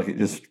 I feel like it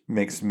just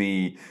makes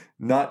me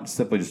not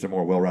simply just a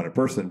more well-rounded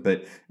person,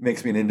 but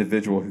makes me an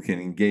individual who can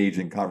engage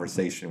in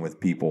conversation with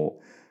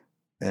people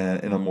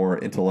in a more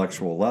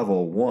intellectual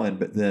level, one,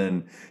 but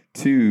then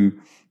two,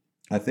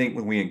 I think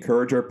when we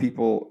encourage our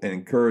people and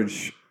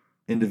encourage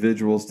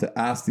individuals to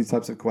ask these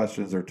types of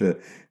questions or to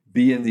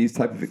be in these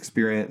type of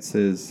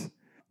experiences,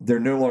 they're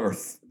no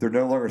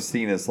longer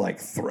seen as like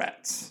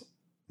threats.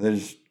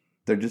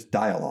 They're just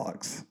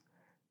dialogues,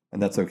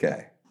 and that's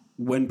okay.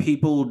 When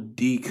people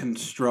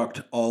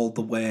deconstruct all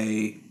the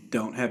way,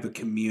 don't have a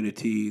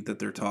community that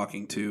they're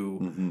talking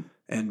to,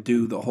 and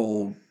do the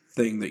whole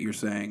thing that you're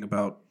saying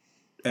about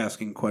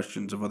asking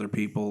questions of other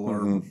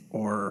people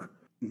or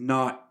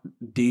not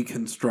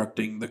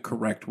deconstructing the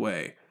correct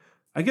way.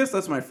 I guess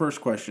that's my first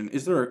question.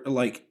 Is there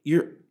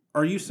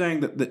are you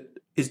saying that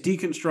is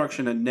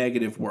deconstruction a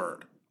negative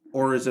word,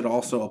 or is it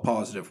also a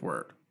positive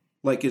word?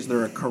 Like, is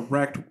there a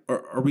correct,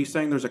 or are we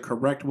saying there's a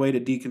correct way to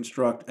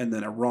deconstruct and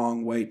then a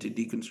wrong way to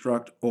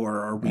deconstruct, or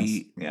are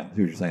we? Yeah, I see what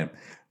you're saying.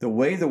 The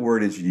way the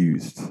word is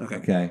used,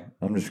 the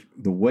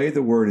way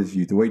the word is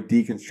used, the way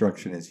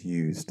deconstruction is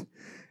used,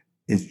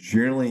 is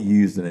generally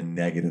used in a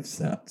negative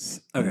sense.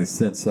 In the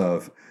sense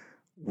of,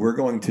 we're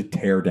going to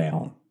tear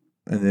down,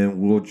 and then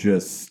we'll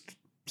just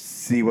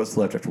see what's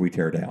left after we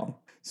tear down.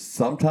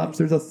 Sometimes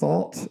there's a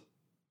thought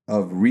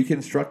of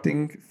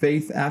reconstructing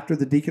faith after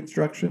the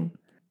deconstruction,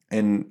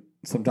 and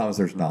sometimes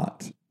there's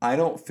not. I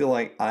don't feel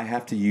like I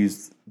have to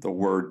use the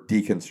word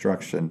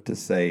deconstruction to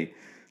say,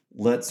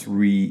 let's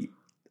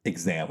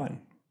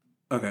re-examine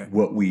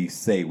what we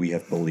say we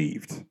have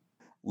believed.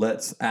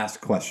 Let's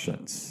ask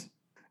questions.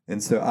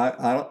 And so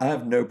I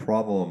have no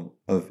problem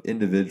of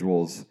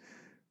individuals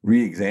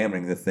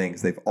re-examining the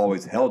things they've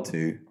always held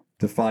to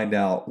find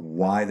out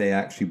why they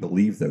actually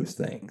believe those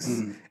things,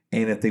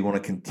 and if they want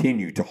to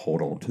continue to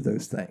hold on to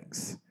those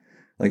things.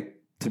 Like,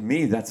 to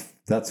me, that's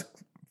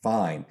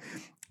fine.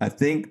 I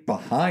think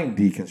behind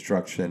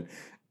deconstruction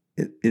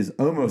it is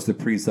almost a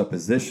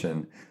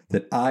presupposition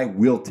that I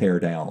will tear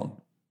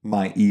down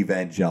my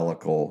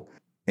evangelical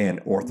and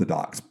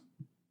orthodox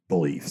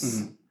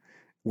beliefs.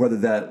 Whether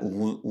that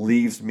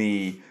leaves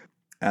me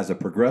as a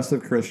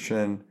progressive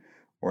Christian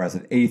or as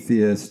an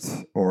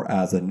atheist or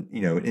as an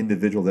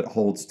individual that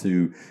holds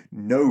to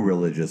no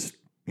religious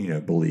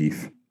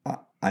belief.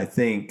 I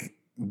think,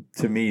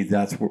 to me,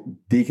 that's where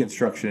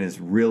deconstruction is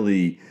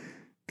really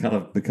kind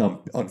of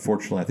become,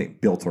 unfortunately, I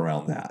think, built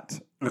around that.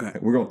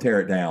 We're going to tear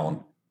it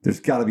down. There's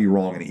got to be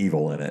wrong and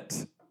evil in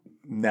it.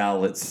 Now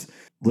let's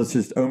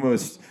just it's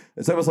almost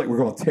like we're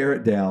going to tear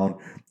it down,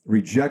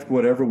 reject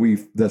whatever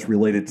that's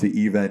related to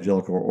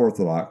evangelical or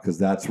orthodox, because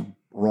that's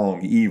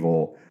wrong,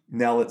 evil.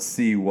 Now let's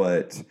see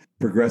what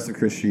progressive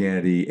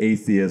Christianity,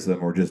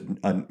 atheism, or just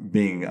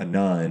being a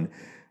nun.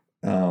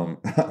 What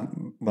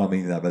I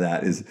mean by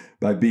that is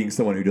by being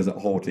someone who doesn't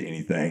hold to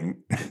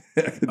anything.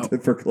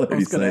 For clarity's sake. I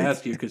was going to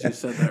ask you because you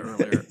said that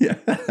earlier.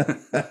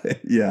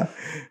 Yeah,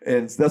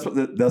 and that's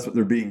what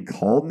they're being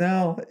called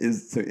now,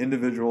 is to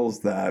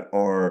individuals that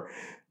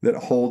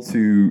hold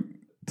to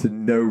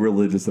no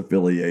religious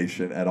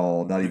affiliation at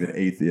all, not even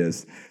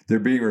atheists. They're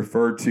being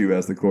referred to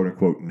as the quote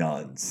unquote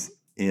nuns.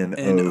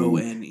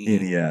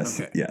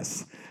 N-O-N-E-S.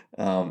 Yes.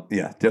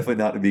 Definitely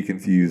not to be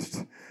confused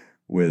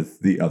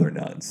with the other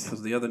nuns.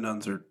 Because the other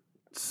nuns are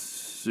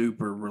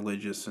super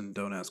religious and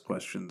don't ask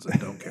questions and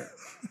don't care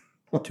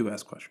to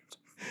ask questions.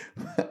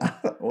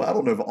 Well, I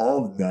don't know if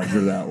all nuns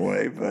are that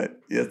way,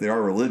 but yes, they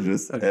are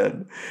religious.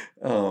 And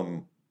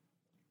I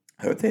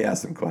hope they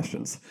ask some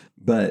questions.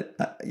 But,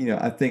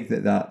 I think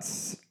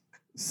that's...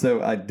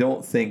 So I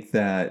don't think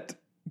that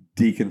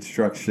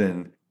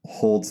deconstruction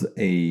holds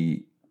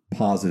a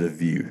positive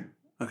view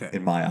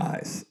in my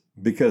eyes,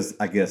 because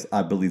I guess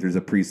I believe there's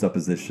a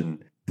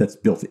presupposition that's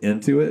built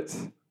into it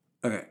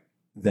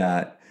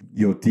that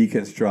you'll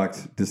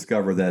deconstruct,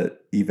 discover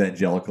that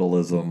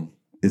evangelicalism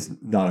is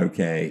not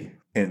okay,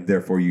 and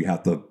therefore you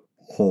have to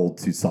hold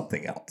to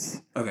something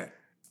else.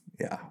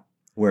 Yeah.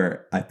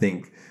 Where I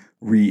think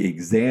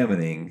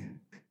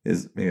re-examining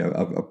is maybe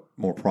a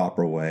more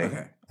proper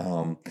way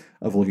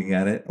of looking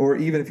at it. Or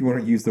even if you want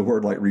to use the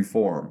word like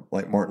reform,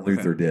 like Martin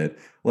Luther did.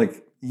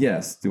 Like,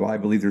 yes, do I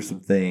believe there's some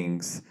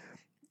things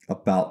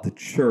about the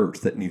church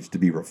that needs to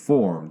be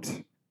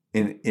reformed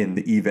in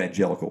the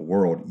evangelical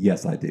world?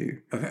 Yes, I do.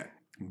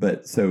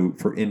 But so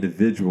for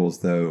individuals,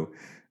 though,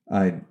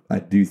 I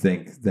do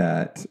think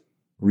that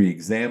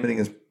re-examining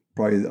is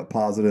probably a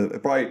positive,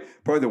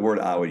 probably the word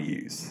I would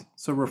use.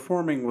 So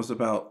reforming was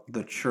about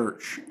the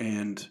church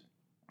and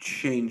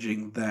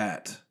changing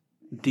that.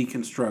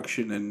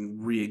 Deconstruction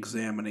and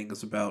re-examining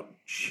is about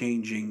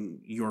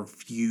changing your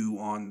view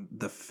on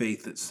the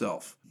faith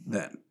itself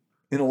then.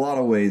 In a lot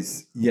of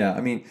ways, yeah. I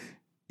mean,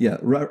 yeah,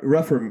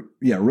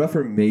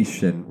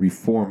 Reformation,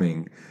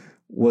 reforming,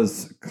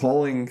 was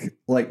calling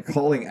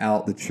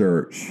out the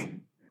church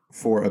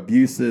for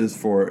abuses,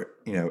 for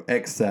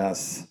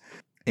excess,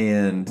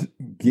 and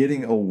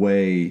getting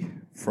away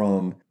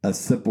from a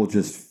simple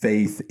just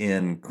faith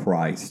in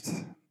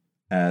Christ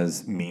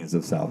as means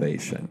of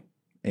salvation.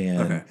 And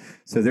Okay.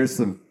 so there's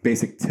some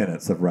basic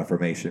tenets of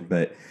Reformation,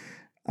 but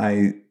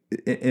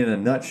in a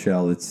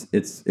nutshell,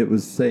 it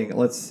was saying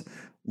let's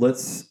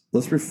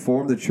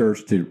reform the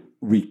church to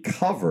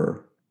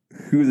recover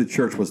who the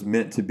church was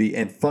meant to be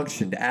and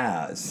functioned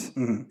as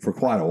for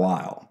quite a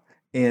while.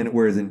 And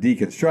whereas in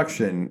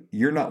deconstruction,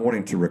 you're not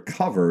wanting to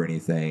recover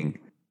anything,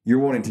 you're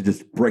wanting to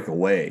just break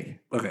away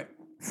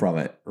from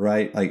it,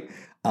 right? Like,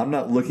 I'm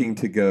not looking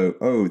to go,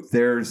 oh,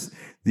 there's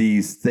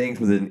these things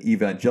within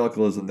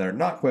evangelicalism that are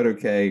not quite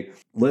okay.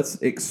 Let's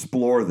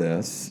explore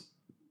this,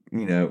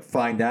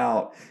 find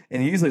out.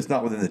 And usually it's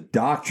not within the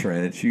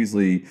doctrine, it's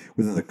usually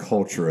within the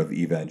culture of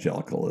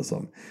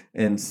evangelicalism.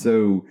 And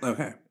so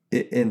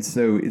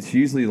it's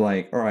usually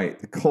like, all right,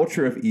 the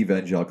culture of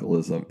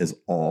evangelicalism is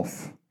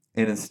off.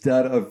 And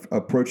instead of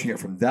approaching it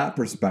from that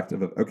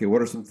perspective of, okay,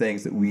 what are some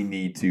things that we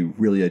need to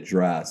really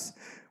address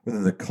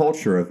within the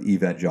culture of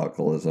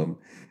evangelicalism,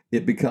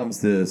 it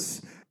becomes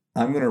this,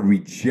 I'm going to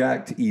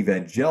reject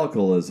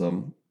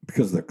evangelicalism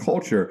because of the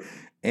culture.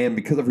 And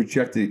because I've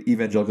rejected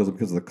evangelicalism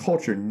because of the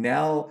culture,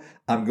 now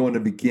I'm going to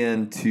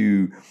begin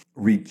to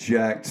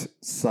reject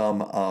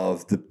some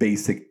of the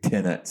basic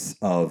tenets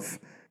of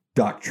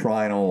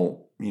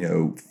doctrinal,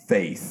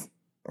 faith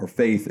or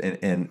faith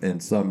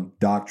and some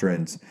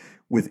doctrines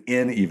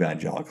within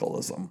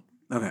evangelicalism.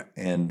 Okay.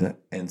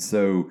 And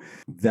so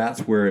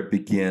that's where it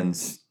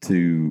begins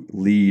to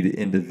lead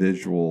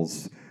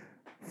individuals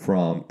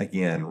from,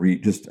 again,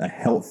 just a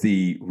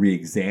healthy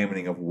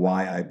re-examining of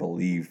why I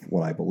believe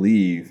what I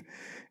believe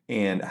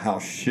and how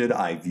should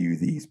I view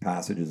these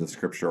passages of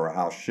Scripture, or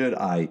how should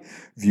I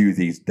view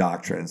these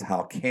doctrines?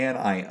 How can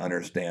I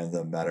understand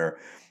them better,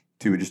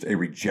 to just a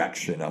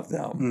rejection of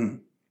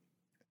them?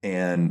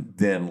 And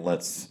then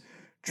let's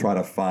try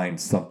to find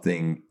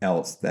something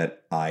else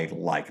that I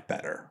like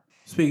better.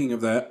 Speaking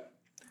of that,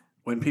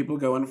 when people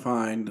go and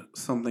find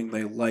something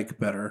they like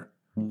better,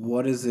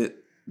 what is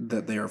it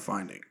that they are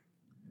finding?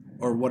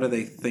 Or what do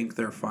they think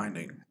they're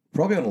finding?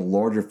 Probably on a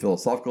larger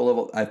philosophical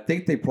level, I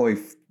think they probably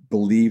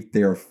believe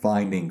they are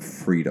finding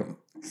freedom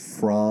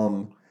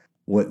from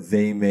what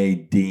they may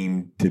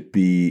deem to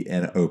be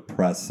an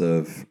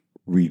oppressive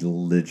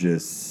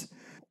religious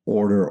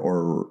order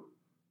or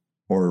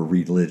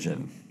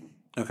religion.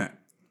 Okay.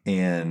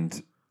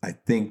 And I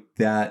think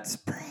that's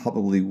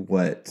probably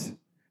what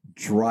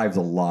drives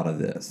a lot of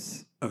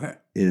this. Okay.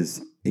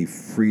 Is a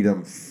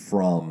freedom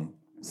from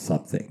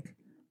something.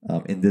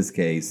 In this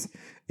case,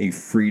 a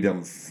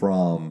freedom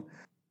from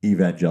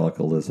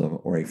evangelicalism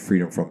or a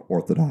freedom from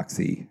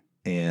orthodoxy.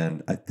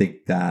 And I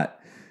think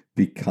that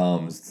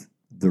becomes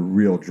the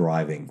real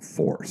driving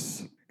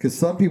force. Because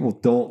some people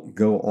don't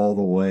go all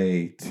the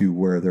way to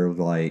where they're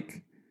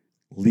like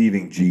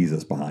leaving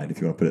Jesus behind, if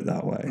you want to put it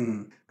that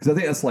way. Because I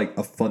think that's like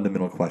a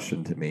fundamental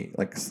question to me.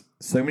 Like,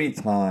 so many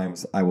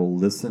times I will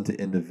listen to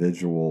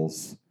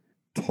individuals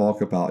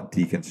talk about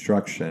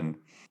deconstruction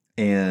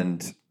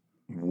and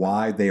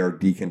why they are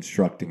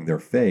deconstructing their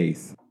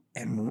faith.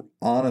 And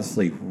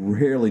honestly,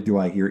 rarely do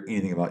I hear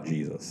anything about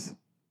Jesus.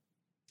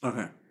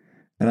 Okay.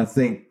 And I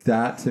think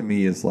that to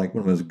me is like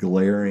one of the most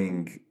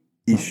glaring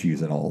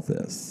issues in all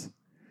this.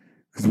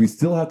 Because we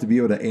still have to be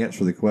able to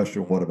answer the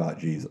question, what about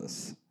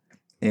Jesus?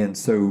 And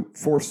so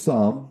for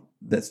some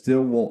that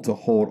still want to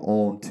hold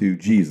on to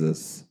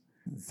Jesus,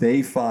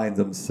 they find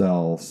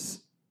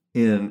themselves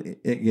in,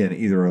 again,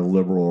 either a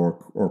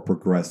liberal or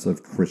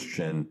progressive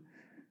Christian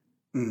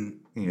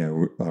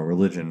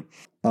religion.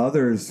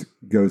 Others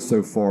go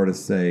so far to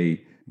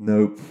say,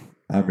 nope,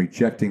 I'm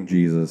rejecting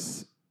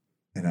Jesus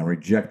and I'm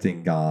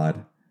rejecting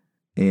God,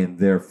 and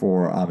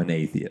therefore I'm an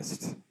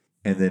atheist.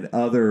 And then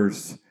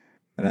others,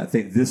 and I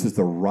think this is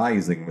the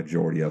rising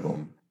majority of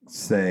them,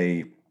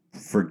 say,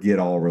 forget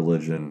all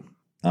religion.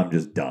 I'm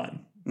just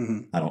done.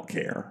 I don't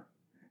care.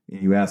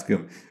 And you ask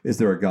them, is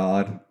there a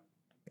God?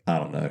 I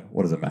don't know.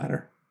 What does it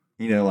matter?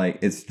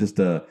 It's just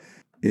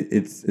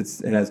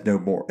it has no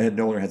more, it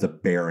no longer has a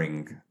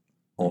bearing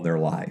on their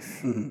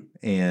life.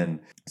 And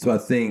so I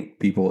think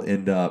people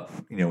end up,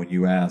 when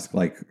you ask,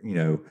 like,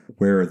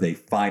 where are they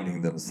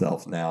finding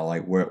themselves now?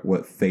 Like,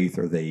 what faith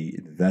are they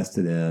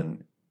invested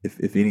in?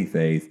 If any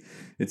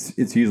faith,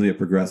 it's usually a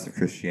progressive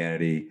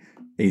Christianity,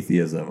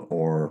 atheism,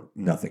 or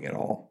nothing at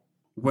all.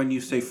 When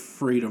you say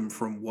freedom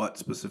from what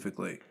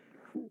specifically?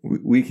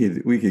 We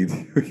could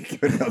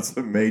go down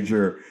some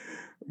major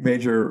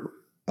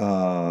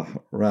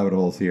rabbit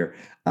holes here.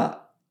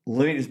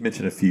 Let me just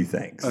mention a few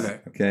things.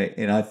 Okay.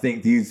 And I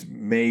think these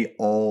may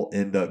all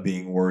end up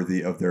being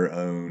worthy of their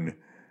own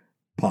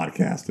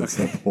podcast at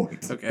some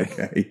point.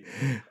 Okay.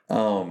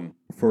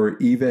 For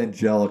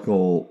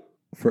evangelical,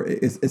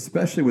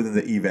 especially within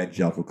the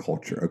evangelical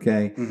culture.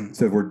 Okay.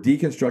 So if we're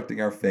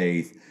deconstructing our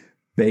faith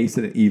based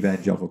in an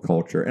evangelical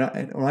culture,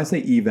 and when I say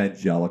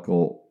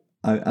evangelical,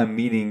 I'm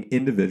meaning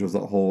individuals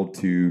that hold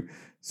to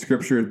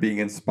Scripture as being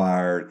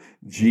inspired.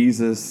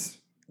 Jesus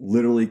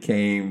literally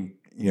came,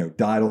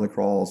 died on the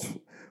cross,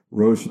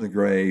 rose from the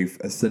grave,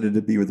 ascended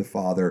to be with the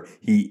Father.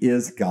 He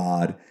is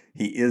God.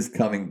 He is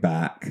coming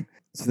back.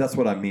 So that's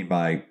what I mean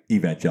by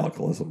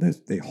evangelicalism.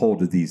 They hold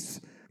to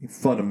these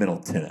fundamental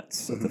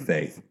tenets of the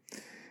faith.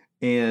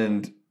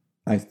 And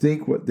I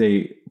think what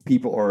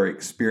people are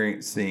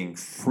experiencing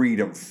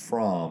freedom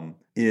from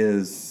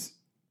is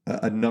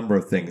a number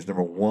of things.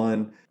 Number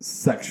one,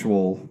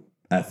 sexual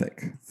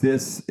ethic.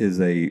 This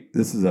is a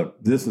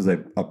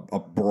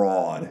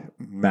broad,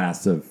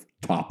 massive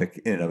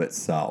topic in and of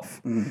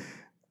itself,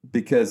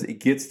 because it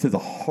gets to the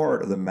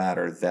heart of the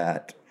matter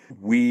that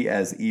we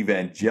as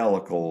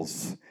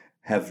evangelicals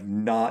have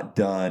not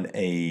done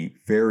a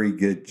very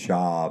good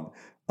job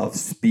of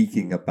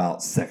speaking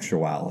about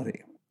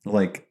sexuality.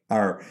 Like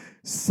our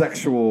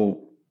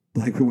sexual,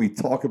 like when we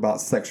talk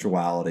about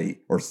sexuality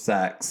or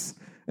sex,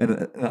 and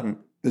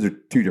those are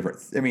two different,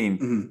 I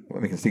mean,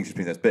 let me distinguish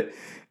between this, but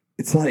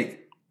it's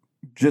like,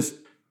 just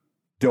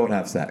don't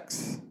have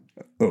sex.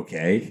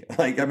 Okay.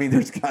 Like, I mean,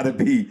 there's got to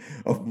be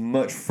a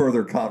much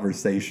further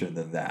conversation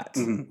than that.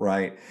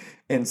 Right.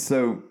 And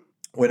so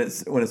when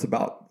it's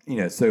about,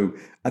 so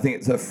I think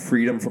it's a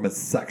freedom from a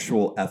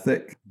sexual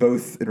ethic,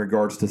 both in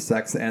regards to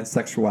sex and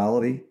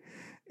sexuality.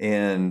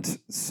 And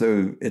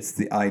so it's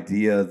the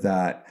idea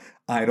that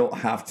I don't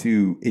have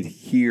to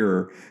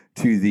adhere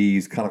to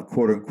these kind of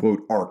quote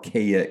unquote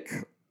archaic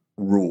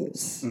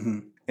rules.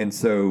 And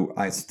so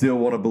I still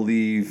want to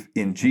believe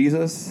in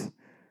Jesus.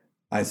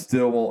 I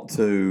still want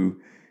to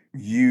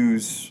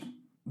use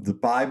the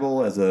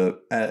Bible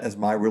as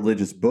my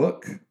religious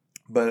book,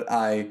 but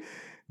I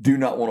do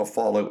not want to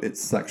follow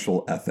its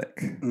sexual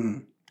ethic.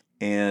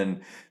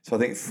 And so I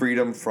think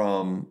freedom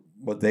from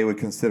what they would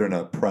consider an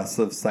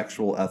oppressive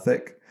sexual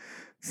ethic,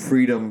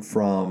 freedom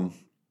from,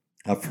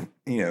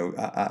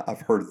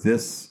 I've heard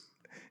this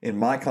in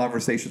my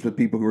conversations with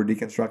people who are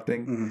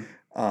deconstructing,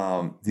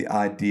 the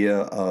idea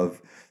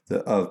of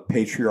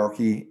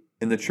patriarchy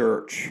in the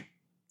church.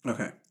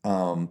 Okay.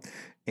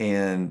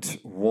 And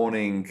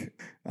wanting,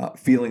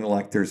 feeling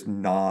like there's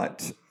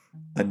not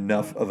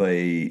enough of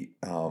a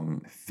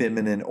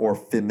feminine or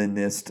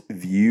feminist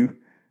view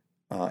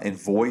and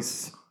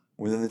voice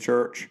within the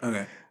church.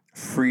 Okay.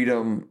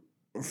 Freedom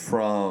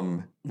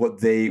from what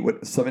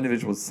some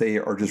individuals say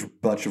are just a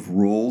bunch of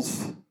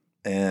rules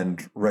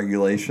and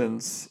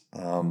regulations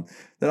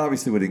that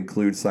obviously would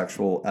include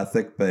sexual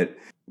ethic,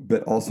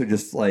 but also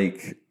just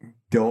like,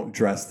 don't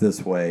dress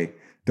this way,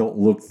 don't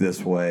look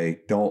this way,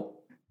 don't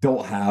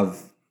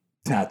have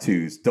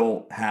tattoos,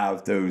 don't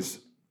have those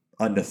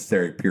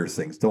unnecessary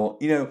piercings,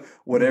 don't,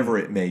 whatever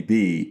it may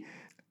be,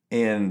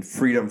 and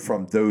freedom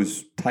from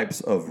those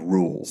types of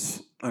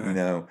rules.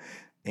 Okay.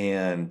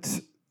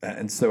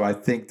 And so I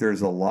think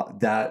there's a lot,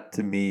 that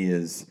to me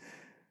is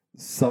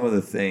some of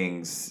the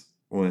things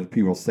when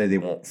people say they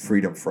want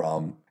freedom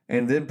from,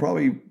 and then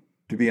probably,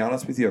 to be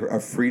honest with you, a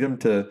freedom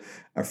to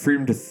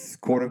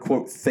quote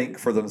unquote think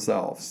for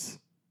themselves.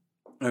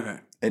 Okay.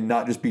 And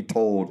not just be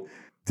told,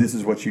 this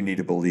is what you need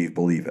to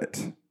believe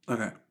it.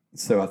 Okay.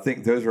 So I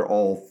think those are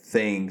all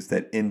things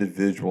that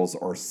individuals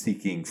are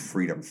seeking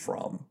freedom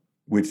from,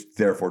 which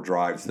therefore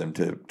drives them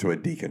to a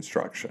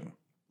deconstruction.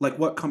 Like,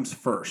 what comes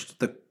first,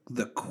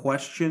 the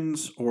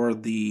questions or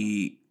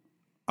the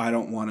I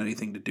don't want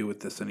anything to do with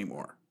this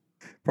anymore?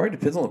 Probably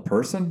depends on the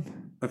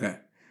person. Okay.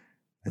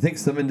 I think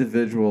some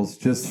individuals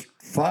just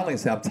finally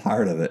say, I'm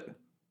tired of it.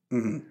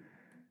 And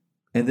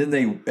then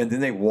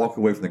they walk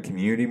away from the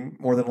community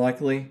more than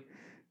likely.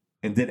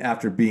 And then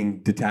after being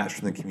detached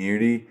from the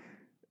community,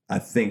 I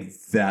think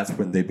that's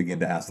when they begin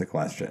to ask the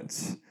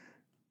questions.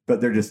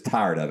 But they're just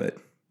tired of it.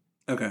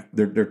 Okay.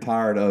 They're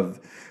tired of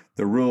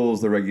the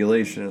rules, the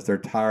regulations. They're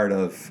tired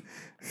of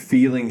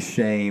feeling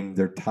shame.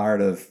 They're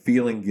tired of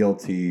feeling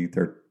guilty.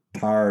 They're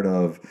tired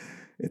of,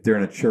 if they're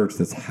in a church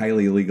that's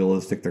highly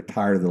legalistic, they're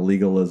tired of the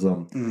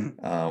legalism.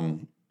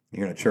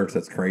 You're in a church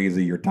that's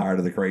crazy. You're tired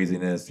of the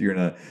craziness. You're in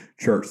a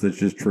church that's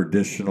just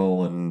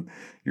traditional, and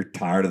you're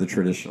tired of the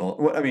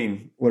traditional. I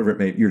mean, whatever it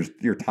may be,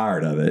 you're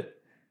tired of it,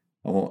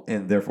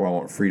 and therefore I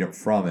want freedom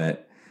from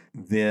it.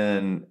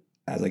 Then,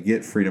 as I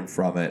get freedom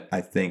from it,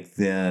 I think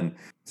then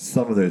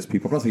some of those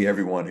people, probably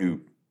everyone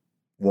who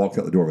walks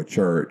out the door of a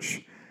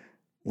church,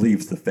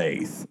 leaves the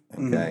faith.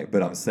 Okay,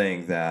 but I'm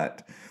saying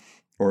that,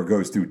 or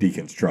goes through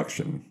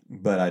deconstruction.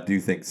 But I do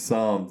think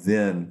some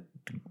then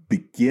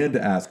begin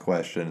to ask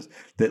questions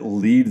that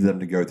lead them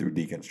to go through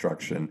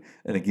deconstruction.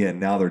 And again,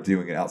 now they're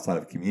doing it outside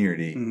of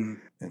community.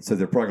 And so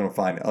they're probably going to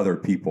find other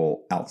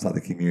people outside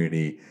the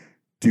community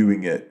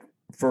doing it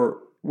for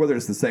whether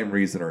it's the same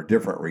reason or a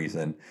different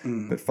reason,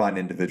 but find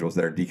individuals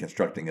that are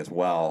deconstructing as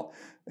well.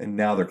 And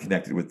now they're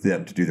connected with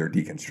them to do their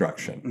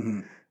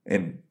deconstruction.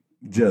 And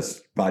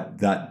just by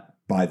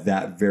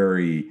that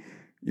very,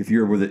 if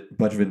you're with a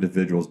bunch of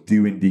individuals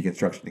doing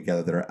deconstruction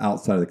together that are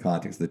outside of the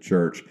context of the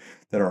church,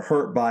 that are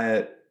hurt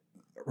by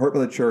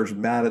the church,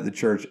 mad at the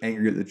church,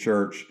 angry at the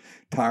church,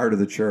 tired of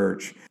the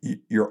church,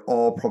 you're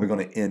all probably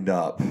going to end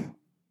up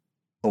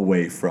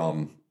away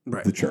from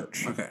the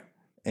church. Okay.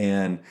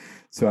 And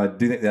so I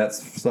do think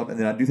that's something.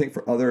 And then I do think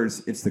for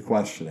others, it's the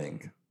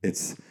questioning.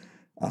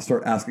 I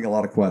start asking a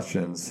lot of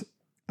questions.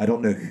 I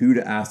don't know who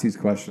to ask these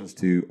questions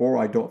to, or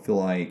I don't feel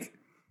like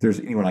there's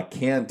anyone I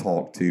can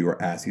talk to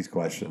or ask these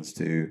questions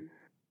to.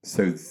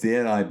 So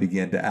then I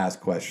begin to ask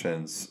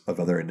questions of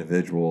other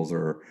individuals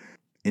or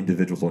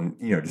individuals on,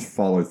 just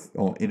follow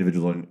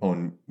individuals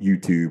on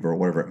YouTube or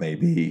whatever it may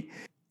be.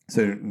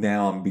 So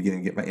now I'm beginning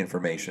to get my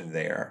information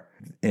there.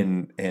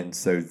 And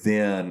so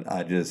then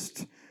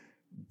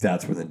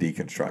that's when the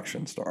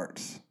deconstruction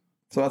starts.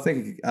 So I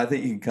think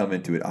you can come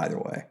into it either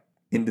way.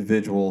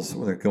 Individuals,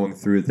 when they're going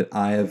through that,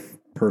 I have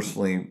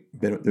personally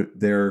been,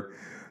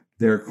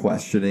 they're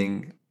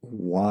questioning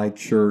why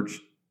church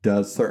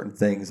does certain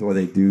things the way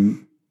they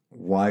do.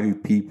 Why do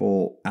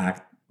people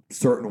act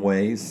certain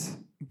ways?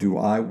 Do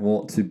I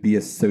want to be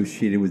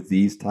associated with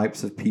these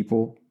types of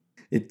people?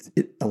 It's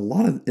a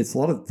lot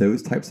of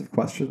those types of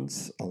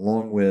questions,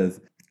 along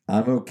with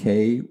I'm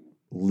okay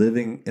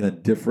living in a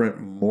different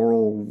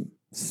moral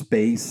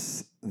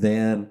space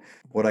than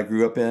what I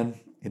grew up in.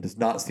 It does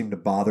not seem to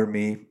bother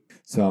me.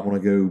 So I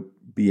want to go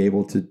be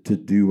able to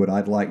do what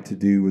I'd like to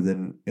do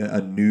within a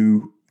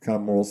new kind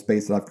of moral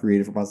space that I've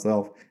created for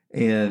myself,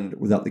 and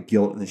without the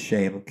guilt and the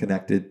shame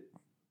connected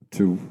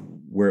to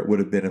where it would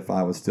have been if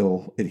I was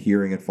still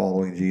adhering and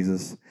following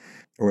Jesus,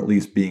 or at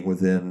least being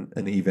within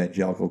an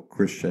evangelical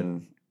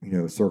Christian,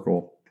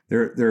 circle.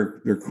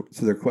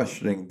 They're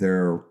questioning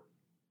the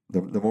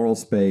moral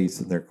space,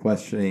 and they're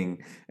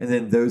questioning, and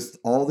then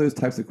all those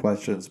types of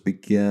questions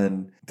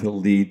begin to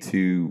lead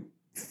to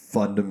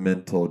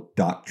fundamental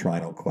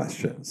doctrinal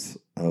questions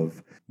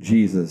of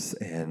Jesus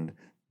and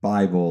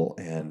Bible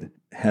and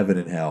heaven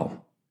and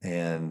hell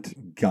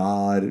and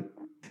God.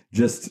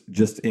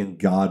 Just in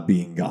God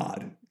being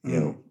God,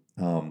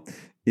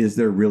 is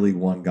there really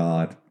one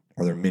God?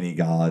 Are there many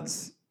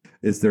gods?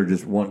 Is there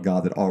just one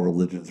God that all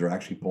religions are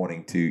actually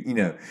pointing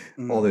to?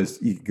 All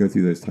those, you can go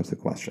through those types of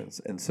questions.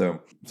 And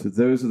so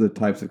those are the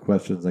types of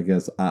questions, I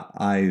guess,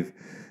 the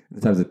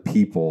types of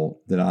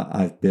people that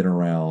I've been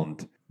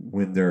around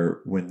when they're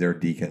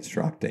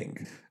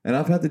deconstructing. And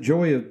I've had the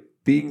joy of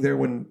being there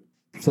when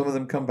some of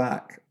them come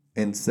back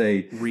and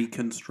say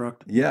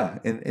reconstruct. Yeah,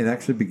 and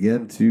actually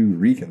begin to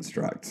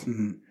reconstruct.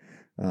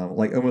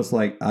 Almost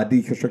like I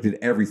deconstructed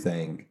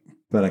everything,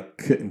 but I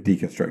couldn't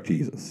deconstruct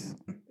Jesus.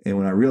 And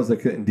when I realized I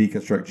couldn't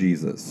deconstruct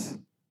Jesus,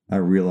 I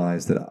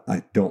realized that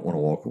I don't want to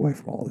walk away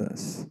from all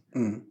this.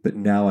 But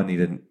now I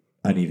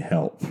need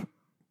help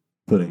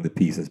putting the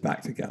pieces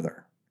back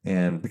together.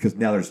 And because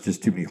now there's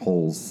just too many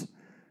holes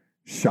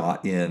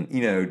shot in,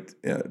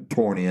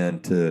 torn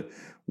into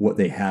what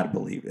they had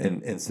believed.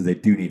 And so they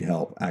do need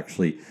help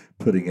actually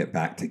putting it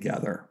back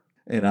together.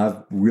 And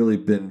I've really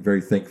been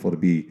very thankful to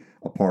be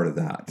a part of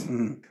that,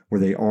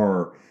 where they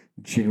are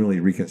genuinely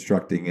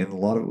reconstructing. And a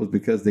lot of it was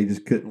because they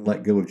just couldn't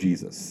let go of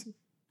Jesus.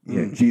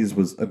 Jesus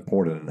was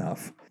important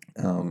enough.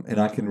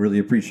 And I can really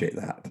appreciate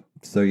that.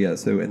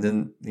 And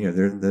then,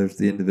 there's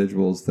the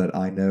individuals that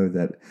I know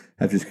that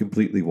have just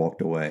completely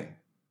walked away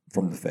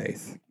from the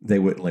faith. They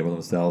wouldn't label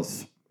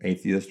themselves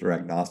atheist or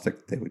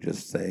agnostic. They would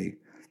just say,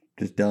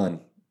 just done.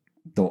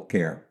 Don't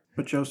care.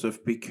 But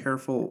Joseph, be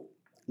careful,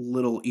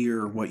 little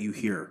ear, what you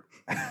hear.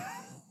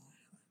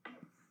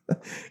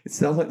 It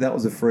sounds like that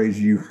was a phrase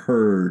you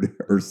heard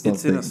or something.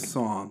 It's in a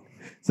song.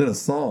 It's in a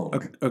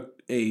song.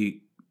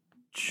 A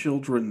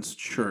children's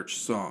church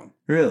song.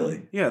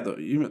 Really? Yeah.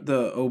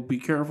 The oh, be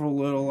careful,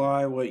 little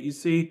eye, what you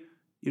see.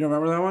 You don't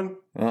remember that one?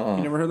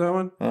 You never heard that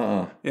one?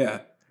 Yeah.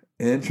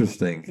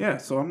 Interesting. Yeah.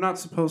 So I'm not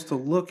supposed to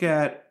look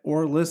at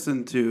or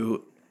listen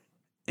to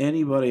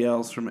anybody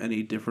else from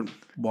any different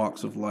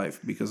walks of life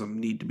because I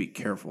need to be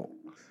careful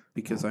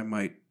because I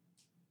might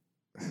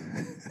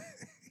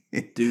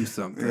do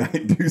something.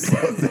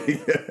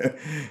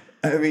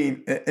 I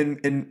mean,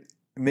 and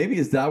maybe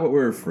is that what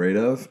we're afraid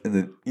of in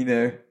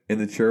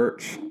the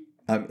church?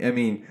 I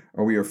mean,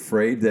 are we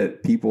afraid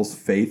that people's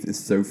faith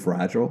is so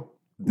fragile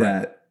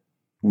that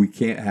we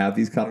can't have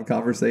these kind of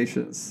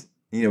conversations?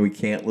 We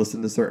can't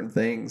listen to certain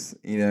things.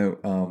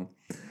 I'm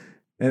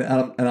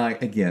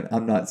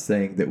not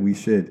saying that we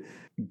should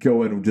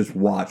go and just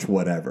watch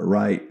whatever,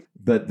 right?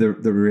 But the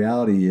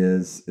reality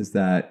is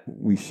that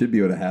we should be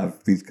able to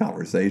have these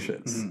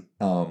conversations,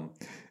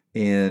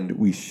 and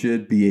we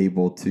should be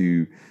able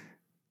to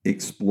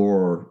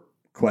explore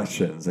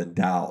questions and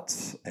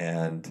doubts,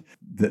 and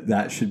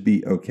that should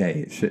be okay.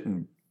 It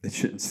shouldn't.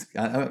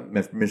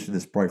 I've mentioned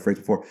this probably phrase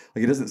before.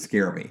 Like, it doesn't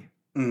scare me.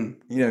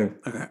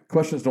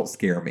 Questions don't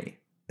scare me.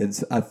 And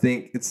so I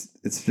think it's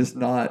just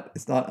not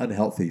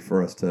unhealthy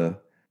for us to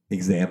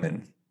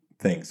examine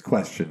things,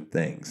 question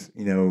things.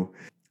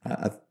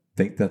 I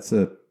think that's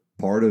a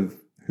part of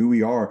who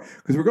we are,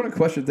 because we're going to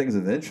question things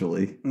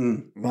eventually.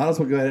 Might as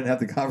well go ahead and have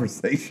the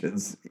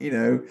conversations,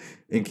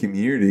 in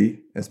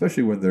community,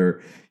 especially when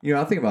they're,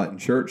 I think about in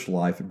church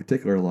life in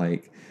particular,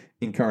 like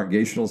in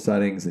congregational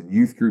settings and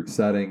youth group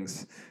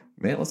settings.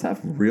 Man, let's have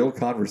real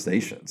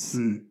conversations,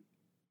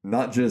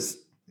 not just,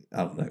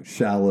 I don't know,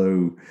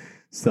 shallow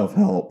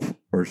self-help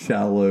or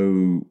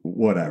shallow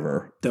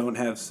whatever. Don't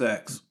have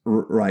sex.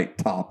 Right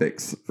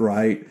topics,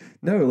 right?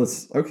 No,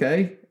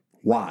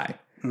 why?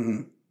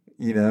 And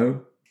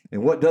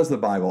what does the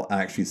Bible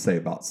actually say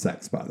about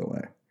sex, by the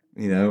way?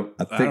 I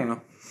don't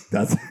know.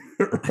 That's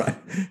right.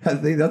 I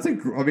think that's I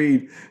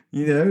mean,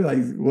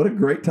 like what a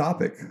great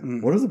topic.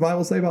 What does the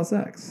Bible say about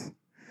sex?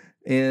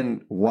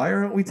 And why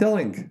aren't we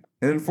telling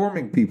and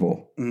informing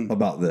people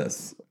about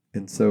this?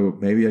 And so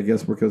maybe I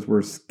guess because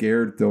we're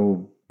scared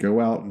they'll go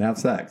out and have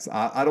sex.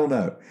 I don't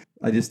know.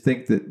 I just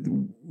think that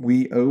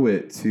we owe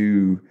it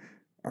to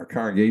our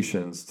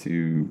congregations,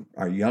 to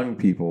our young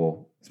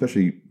people,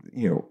 especially,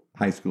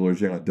 high schoolers,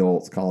 young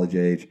adults, college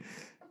age,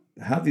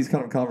 have these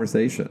kind of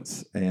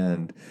conversations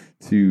and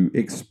to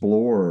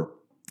explore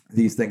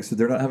these things so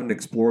they're not having to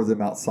explore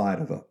them outside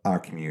of our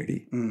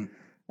community. And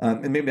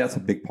maybe that's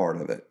a big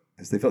part of it,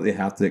 is they feel they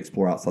have to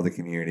explore outside the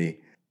community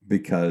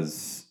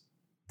because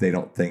they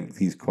don't think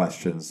these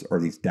questions or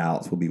these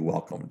doubts will be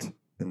welcomed.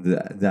 And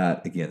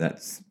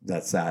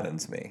that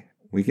saddens me.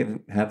 We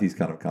can have these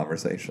kind of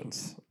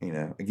conversations.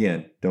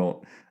 Again,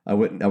 I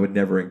would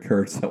never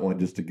encourage someone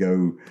just to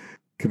go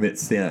commit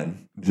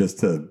sin, just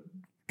to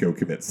go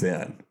commit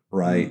sin,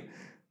 right?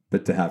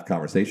 But to have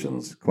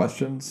conversations,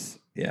 questions,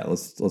 yeah,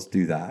 let's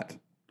do that.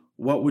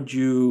 What would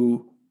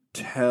you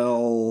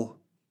tell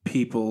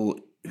people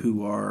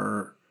who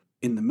are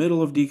in the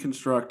middle of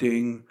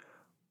deconstructing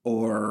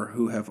or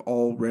who have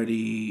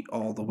already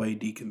all the way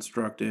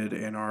deconstructed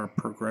and are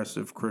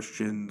progressive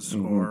Christians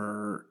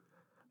or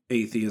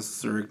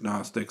atheists or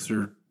agnostics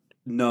or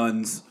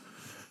nuns?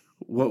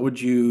 What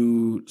would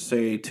you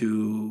say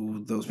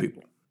to those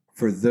people?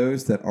 For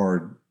those that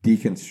are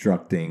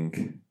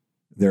deconstructing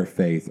their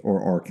faith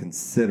or are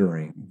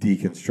considering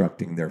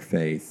deconstructing their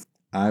faith,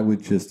 I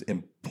would just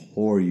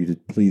implore you to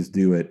please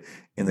do it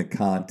in the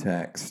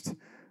context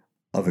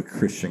of a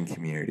Christian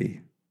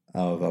community,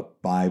 of a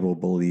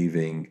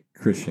Bible-believing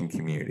Christian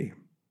community.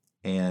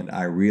 And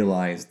I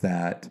realize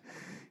that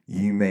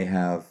you may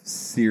have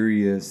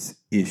serious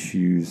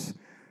issues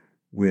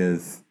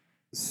with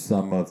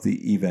some of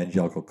the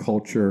evangelical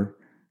culture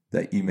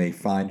that you may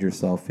find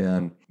yourself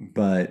in,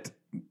 but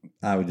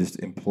I would just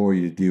implore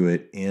you to do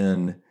it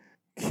in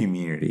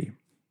community.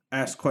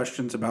 Ask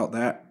questions about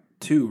that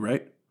too,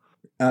 right?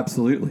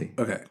 Absolutely.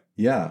 Okay.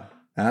 Yeah.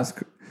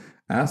 Ask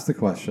the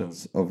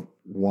questions of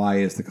why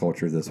is the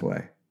culture this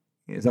way?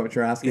 Is that what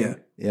you're asking?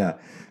 Yeah.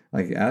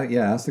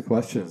 Yeah. Ask the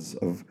questions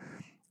of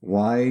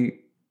why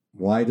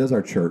does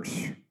our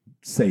church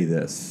say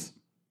this?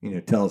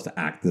 Tell us to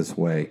act this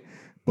way,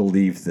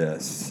 believe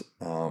this,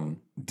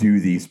 do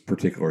these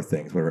particular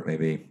things, whatever it may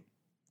be,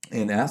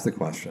 and ask the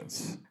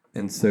questions.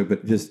 And so,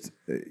 but just,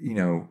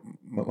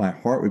 my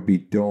heart would be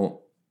don't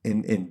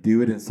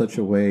do it in such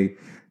a way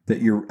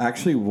that you're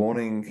actually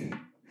wanting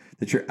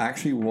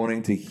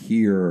to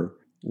hear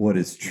what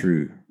is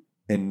true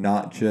and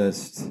not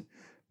just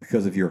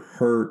because of your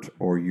hurt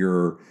or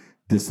your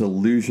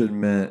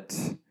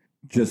disillusionment,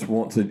 just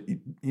want to,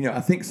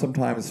 I think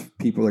sometimes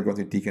people that are going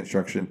through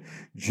deconstruction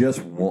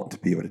just want to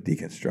be able to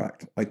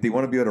deconstruct. Like they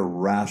want to be able to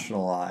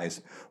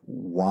rationalize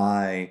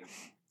why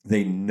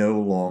they no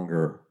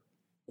longer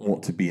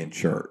want to be in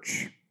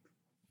church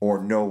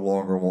or no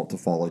longer want to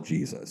follow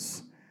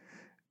Jesus.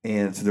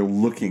 And so they're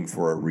looking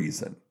for a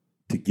reason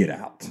to get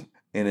out.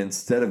 And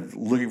instead of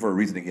looking for a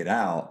reason to get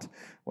out,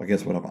 well, I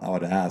guess what I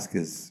would ask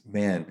is,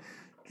 man,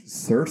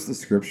 search the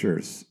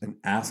scriptures and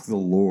ask the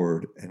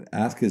Lord and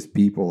ask his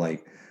people,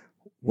 like,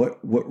 what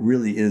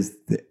really is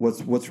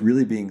what's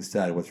really being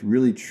said, what's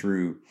really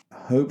true.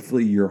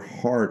 Hopefully your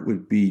heart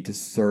would be to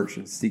search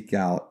and seek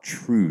out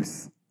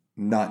truth,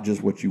 not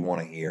just what you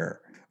want to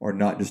hear, or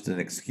not just an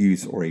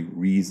excuse or a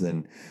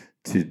reason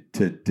to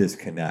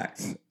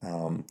disconnect.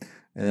 And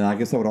I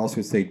guess I would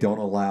also say don't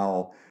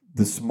allow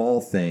the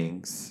small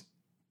things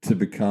to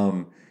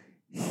become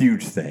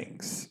huge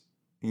things.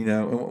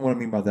 And what I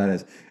mean by that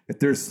is if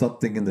there's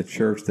something in the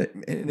church that,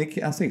 and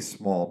I say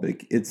small, but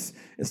it's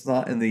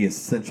not in the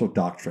essential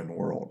doctrine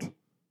world.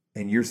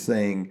 And you're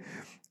saying,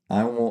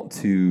 I want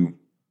to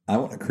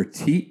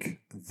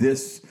critique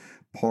this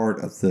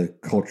part of the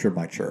culture of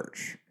my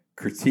church,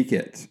 critique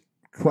it,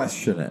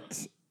 question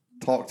it,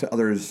 talk to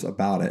others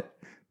about it,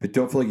 but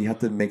don't feel like you have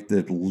to make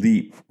the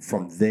leap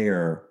from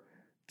there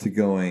to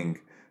going,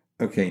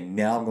 okay,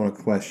 now I'm going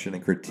to question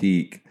and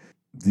critique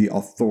the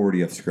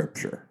authority of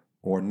Scripture.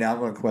 Or now I'm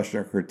going to question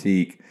or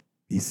critique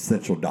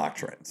essential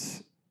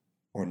doctrines.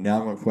 Or now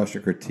I'm going to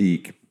question or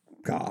critique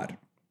God,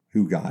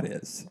 who God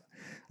is.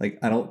 Like,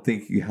 I don't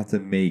think you have to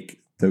make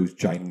those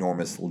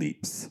ginormous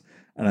leaps.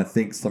 And I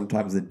think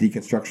sometimes in the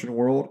deconstruction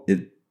world,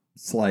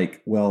 it's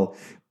like, well,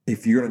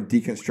 if you're going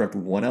to deconstruct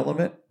one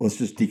element, let's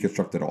just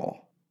deconstruct it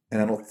all.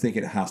 And I don't think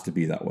it has to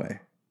be that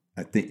way.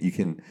 I think you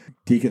can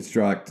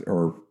deconstruct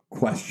or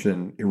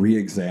question,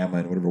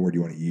 re-examine, whatever word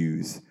you want to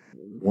use,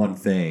 one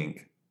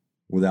thing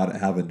without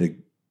it having to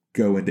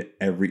go into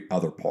every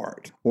other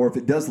part. Or if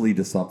it does lead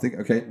to something,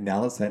 okay,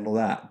 now let's handle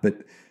that. But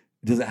it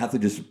doesn't have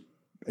to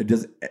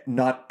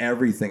not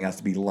everything has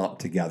to be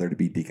lumped together to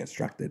be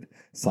deconstructed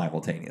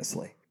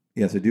simultaneously.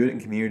 Yeah, so do it in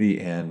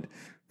community. And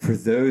for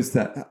those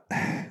that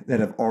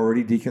have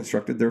already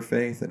deconstructed their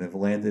faith and have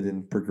landed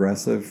in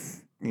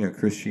progressive,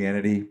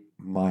 Christianity,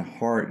 my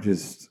heart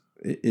just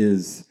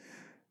is,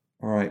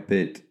 all right,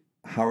 but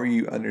how are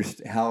you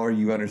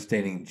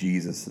understanding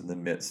Jesus in the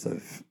midst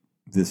of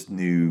this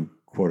new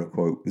quote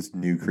unquote this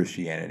new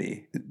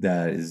Christianity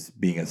that is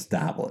being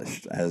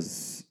established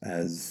as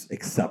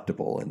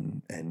acceptable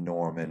and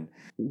norm, and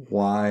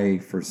why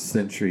for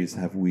centuries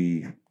have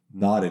we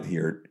not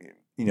adhered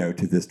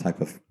to this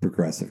type of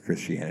progressive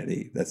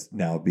Christianity that's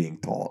now being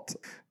taught?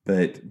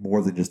 But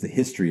more than just the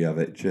history of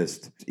it,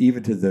 just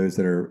even to those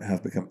that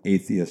have become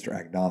atheists or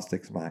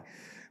agnostics, my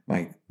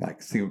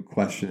single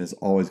question is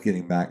always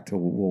getting back to,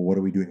 well, what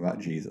are we doing about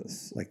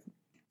Jesus? Like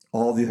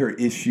all the other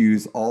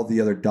issues, all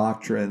the other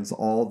doctrines,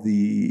 all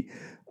the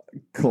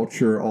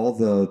culture, all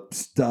the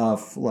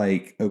stuff,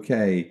 like,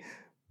 okay,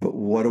 but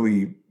what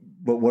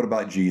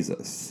about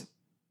Jesus?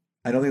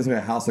 I don't think it's like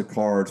a house of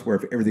cards where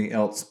if everything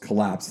else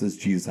collapses,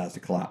 Jesus has to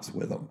collapse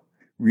with him.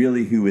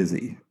 Really, who is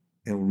he?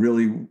 And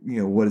really,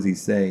 what does he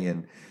say?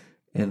 And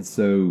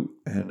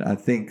I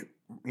think,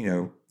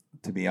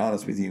 to be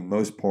honest with you,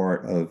 most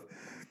part of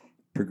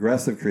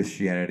progressive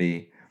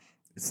Christianity,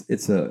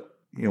 it's a,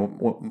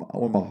 one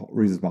of my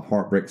reasons my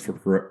heart breaks for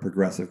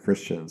progressive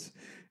Christians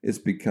is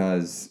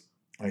because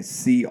I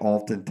see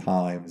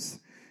oftentimes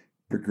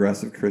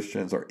progressive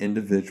Christians are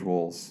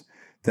individuals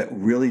that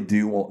really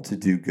do want to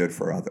do good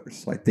for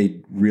others. Like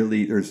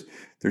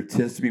there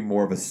tends to be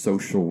more of a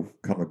social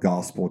kind of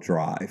gospel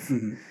drive.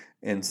 Mm-hmm.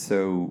 And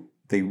so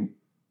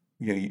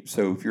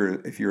so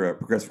if you're a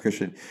progressive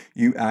Christian,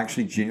 you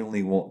actually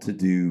genuinely want to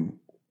do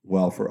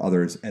well for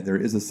others. And there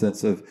is a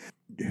sense of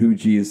who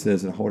Jesus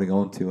is and holding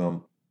on to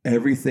him.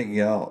 Everything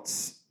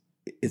else,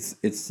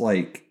 it's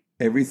like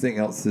everything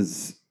else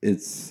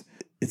it's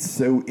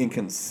so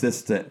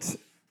inconsistent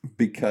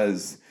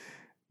because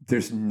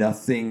there's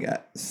nothing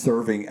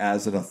serving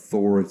as an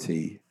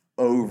authority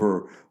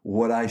over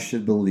what I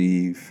should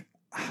believe,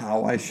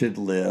 how I should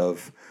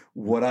live,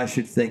 what I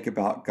should think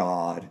about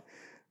God.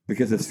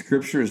 Because if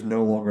Scripture is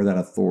no longer that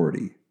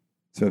authority,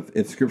 so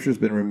if Scripture has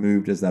been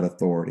removed as that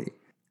authority,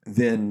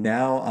 then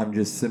now I'm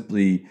just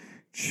simply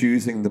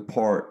choosing the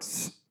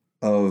parts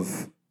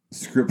of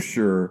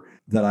Scripture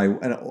that I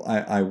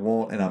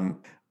want, and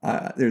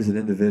there's an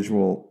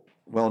individual,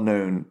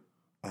 well-known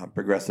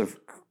progressive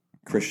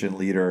Christian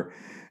leader,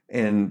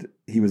 and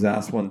he was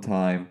asked one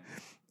time,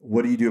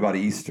 "What do you do about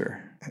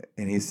Easter?"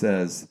 And he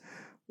says,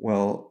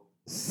 "Well,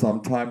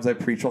 sometimes I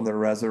preach on the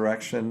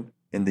resurrection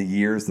in the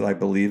years that I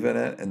believe in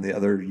it, and the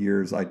other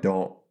years I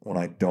don't, when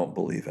I don't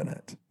believe in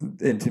it."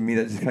 And to me,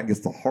 that just kind of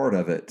gets the heart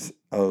of it.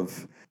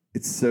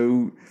 It's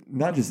so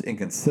not just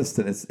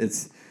inconsistent.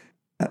 It's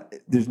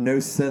there's no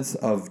sense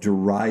of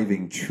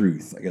deriving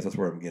truth. I guess that's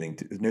where I'm getting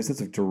to. There's no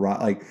sense of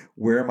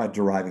where am I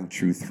deriving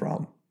truth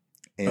from?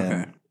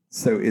 And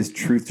so is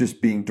truth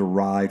just being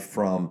derived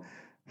from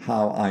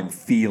how I'm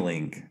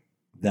feeling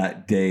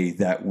that day,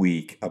 that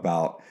week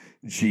about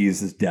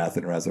Jesus' death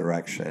and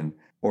resurrection,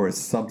 or is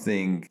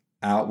something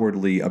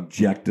outwardly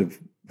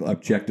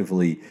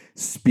objectively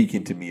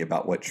speaking to me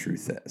about what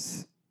truth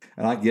is?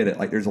 And I get it.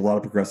 Like, there's a lot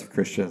of progressive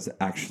Christians that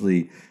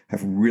actually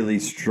have really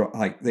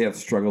they have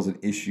struggles and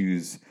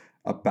issues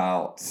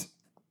about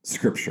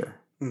Scripture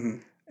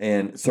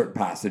and certain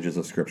passages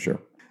of Scripture.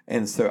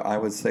 And so I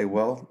would say,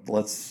 well,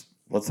 let's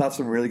have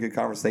some really good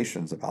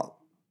conversations about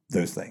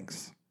those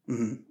things.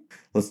 Mm-hmm.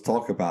 Let's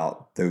talk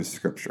about those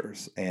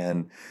Scriptures,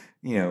 and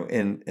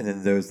and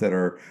then those that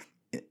are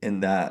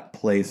in that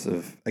place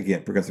of,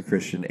 again, progressive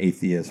Christian,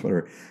 atheist,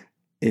 whatever.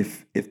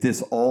 If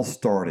this all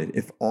started,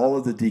 if all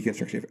of the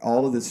deconstruction, if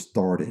all of this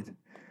started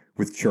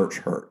with church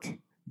hurt,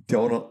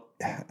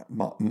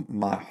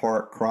 my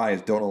heart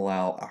cries, don't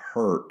allow a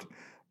hurt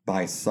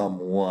by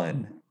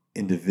someone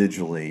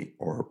individually,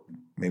 or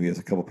maybe as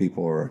a couple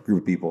people or a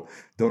group of people.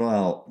 Don't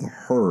allow the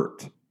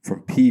hurt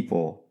from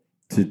people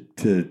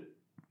to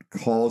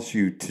cause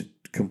you to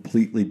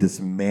completely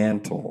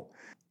dismantle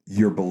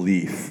your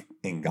belief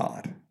in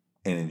God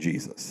and in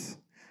Jesus.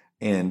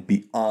 And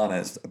be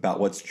honest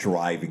about what's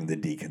driving the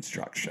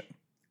deconstruction.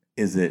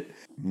 Is it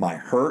my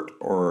hurt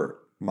or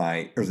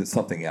is it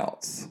something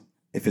else?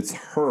 If it's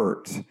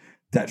hurt,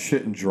 that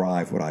shouldn't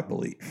drive what I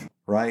believe,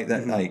 right?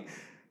 That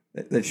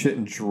that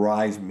shouldn't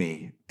drive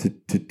me to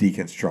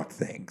deconstruct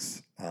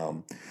things.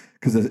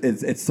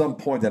 Because at some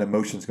point that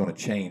emotion is going to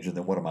change, and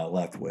then what am I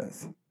left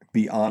with?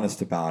 Be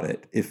honest about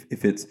it.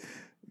 If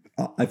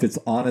it's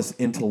honest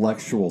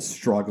intellectual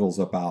struggles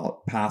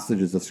about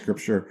passages of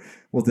Scripture,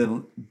 well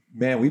then,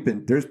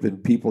 man, there's been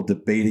people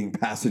debating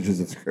passages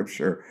of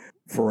Scripture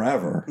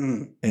forever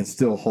and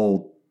still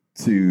hold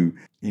to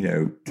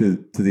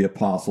the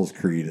Apostles'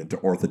 Creed and to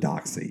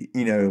orthodoxy.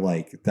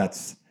 Like,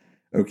 that's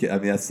okay. I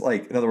mean, that's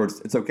like, in other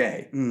words, it's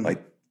okay.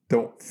 Like,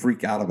 don't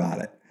freak out about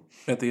it.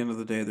 At the end of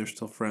the day, they're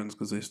still friends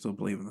because they still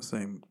believe in the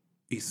same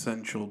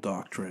essential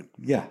doctrine.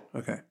 Yeah.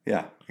 Okay.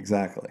 Yeah,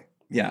 exactly.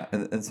 Yeah,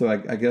 and so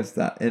I guess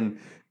that, and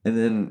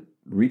then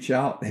reach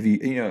out. Have you,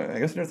 I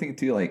guess another thing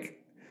too, like,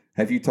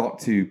 have you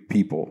talked to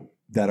people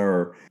that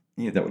are,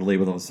 that would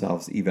label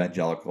themselves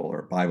evangelical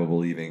or Bible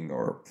believing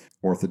or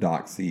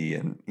orthodoxy,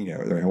 and,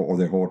 or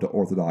they hold to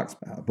orthodox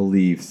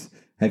beliefs?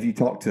 Have you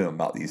talked to them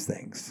about these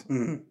things?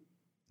 Mm-hmm.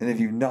 And if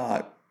you've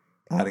not,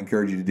 I'd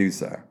encourage you to do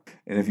so.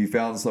 And if you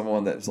found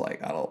someone that's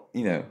like, I don't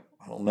know.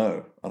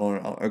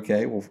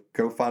 Okay, well,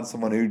 go find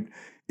someone who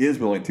is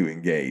willing to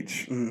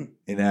engage and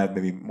have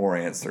maybe more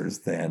answers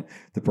than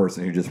the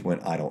person who just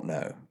went, I don't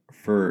know.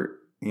 For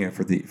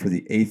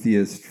the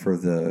atheist, for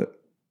the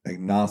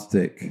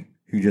agnostic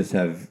who just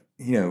have,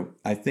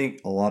 I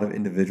think a lot of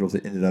individuals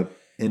that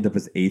end up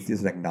as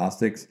atheists and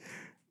agnostics,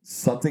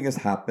 something has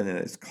happened and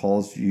it's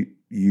caused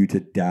you to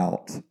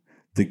doubt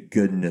the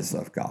goodness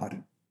of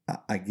God.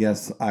 I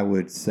guess I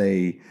would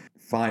say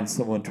find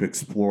someone to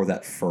explore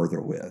that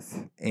further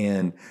with,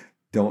 and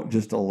don't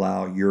just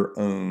allow your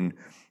own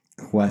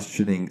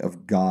questioning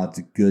of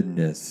God's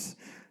goodness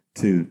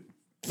to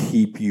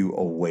keep you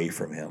away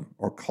from him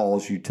or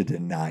cause you to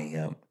deny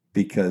him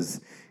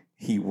because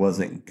he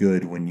wasn't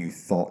good when you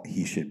thought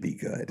he should be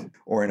good,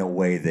 or in a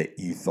way that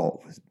you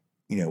thought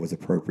was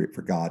appropriate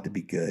for God to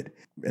be good.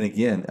 And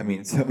again, I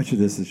mean, so much of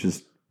this is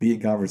just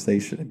being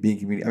conversation and being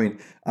community. I mean,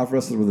 I've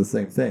wrestled with the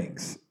same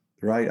things,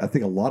 right? I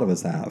think a lot of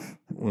us have.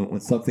 When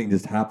something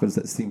just happens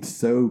that seems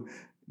so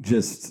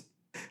just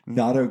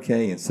not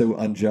okay and so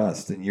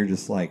unjust, and you're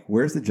just like,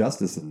 where's the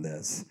justice in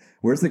this?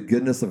 Where's the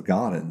goodness of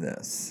God in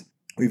this?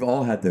 We've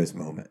all had those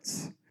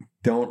moments.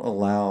 Don't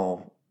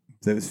allow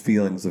those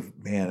feelings of,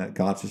 man,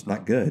 God's just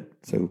not good.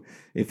 So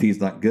if he's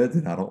not good,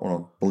 then I don't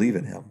want to believe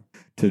in him.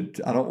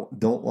 Don't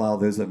allow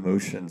those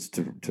emotions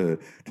to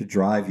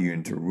drive you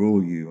and to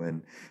rule you.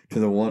 And to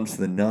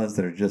the nuns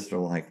that are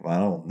like, well, I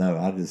don't know.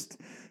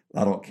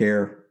 I don't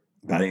care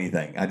about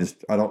anything. I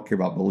don't care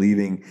about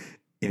believing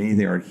in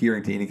anything or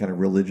adhering to any kind of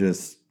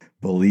religious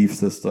belief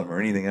system or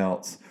anything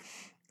else.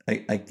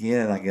 I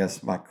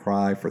guess my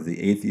cry for the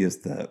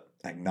atheist, the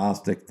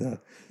agnostic, the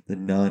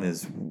nun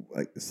is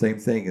like the same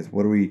thing as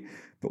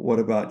but what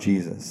about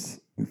Jesus?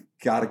 We've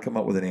got to come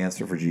up with an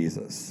answer for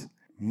Jesus.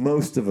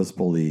 Most of us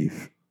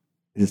believe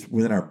just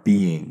within our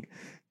being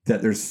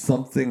that there's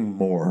something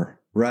more,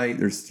 right?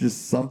 There's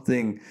just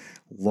something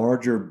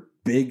larger,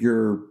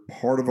 bigger,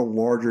 part of a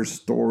larger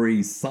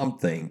story,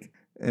 something.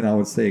 And I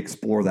would say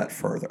explore that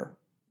further,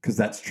 because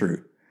that's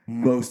true.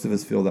 Most of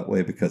us feel that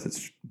way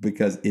because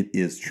it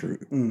is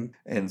true.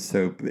 And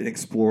so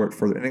explore it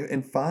further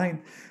and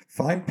find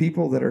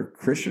people that are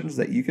Christians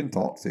that you can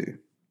talk to.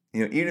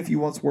 Even if you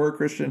once were a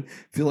Christian,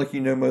 feel like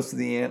you know most of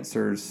the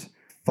answers,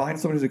 find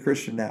someone who's a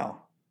Christian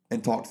now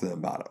and talk to them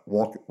about it.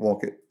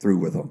 Walk it through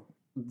with them.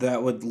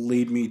 That would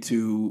lead me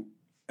to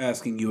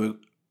asking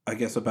you, I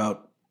guess,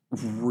 about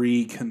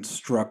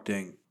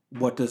reconstructing.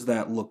 What does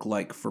that look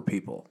like for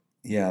people?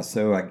 Yeah,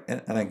 so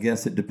I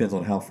guess it depends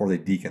on how far they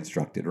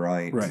deconstructed,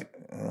 right? Right.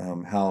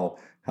 How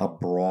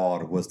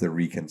broad was the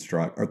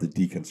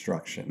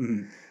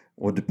deconstruction?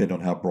 Will depend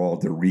on how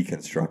broad the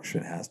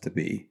reconstruction has to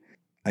be.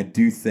 I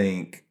do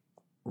think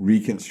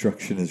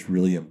reconstruction is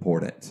really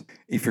important.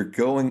 If you're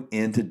going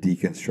into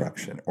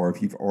deconstruction, or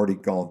if you've already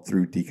gone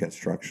through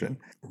deconstruction,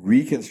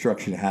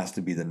 reconstruction has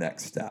to be the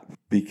next step.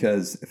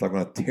 Because if I'm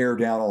going to tear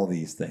down all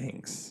these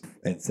things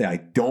and say I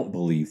don't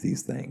believe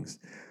these things,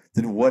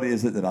 then what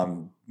is it that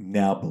I'm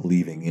now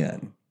believing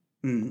in?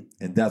 And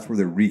that's where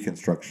the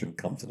reconstruction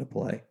comes into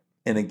play.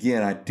 And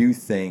again, I do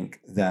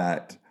think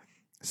that,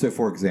 so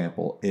for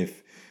example,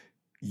 if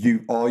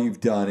all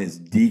you've done is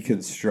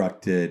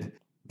deconstructed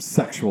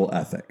sexual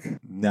ethic,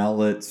 now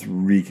let's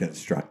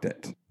reconstruct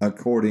it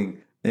and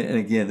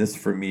again, this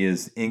for me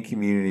is in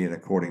community and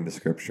according to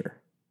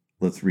Scripture.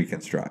 Let's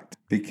reconstruct,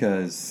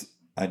 because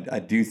I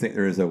do think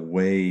there is a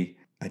way.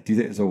 I do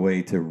think there's a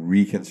way to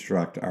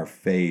reconstruct our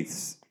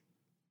faiths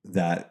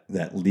that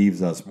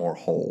leaves us more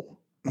whole.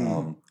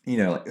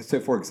 So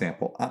for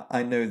example,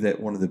 I know that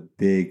one of the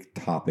big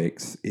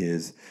topics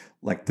is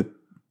like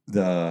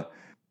the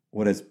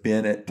what has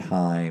been at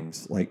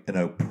times like an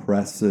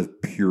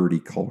oppressive purity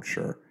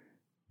culture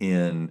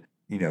in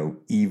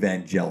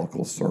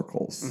evangelical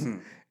circles.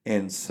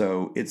 And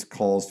so it's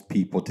caused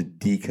people to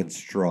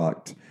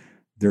deconstruct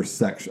their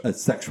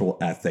sexual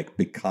ethic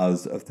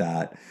because of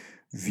that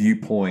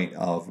viewpoint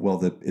of, well,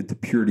 the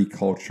purity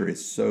culture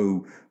is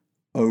so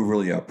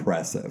overly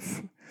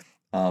oppressive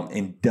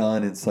and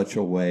done in such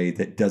a way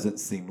that doesn't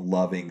seem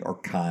loving or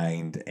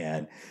kind.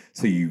 And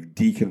so you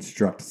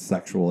deconstruct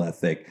sexual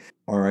ethic.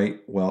 All right,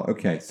 well,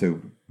 okay, so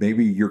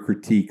maybe your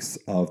critiques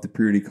of the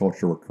purity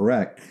culture were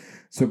correct.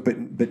 So,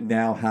 but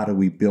now how do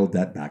we build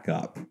that back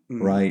up,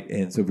 right?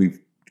 And so we've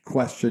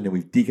questioned and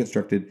we've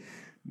deconstructed.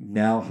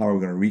 Now how are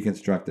we going to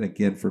reconstruct? And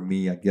again, for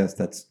me, I guess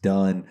that's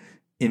done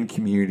in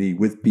community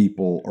with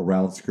people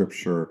around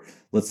Scripture.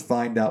 Let's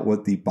find out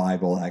what the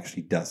Bible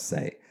actually does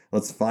say.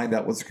 Let's find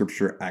out what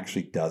Scripture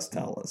actually does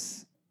tell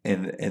us.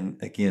 And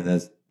again,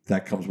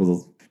 that comes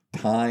with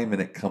time,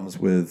 and it comes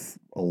with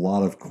a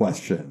lot of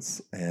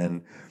questions.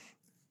 And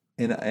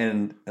I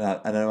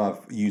know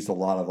I've used a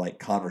lot of like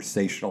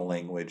conversational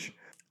language.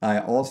 I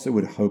also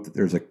would hope that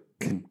there's a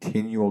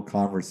continual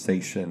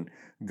conversation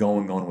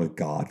going on with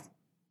God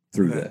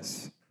through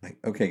this. Like,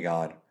 okay,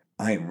 God,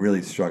 I am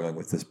really struggling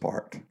with this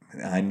part.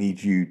 I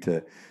need you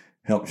to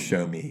help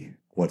show me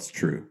what's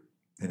true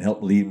and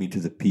help lead me to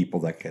the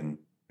people that can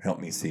help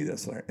me see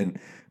this.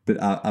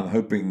 But I'm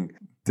hoping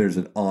there's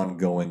an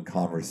ongoing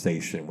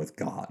conversation with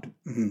God.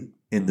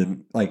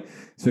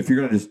 So if you're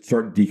going to just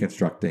start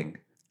deconstructing,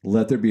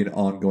 let there be an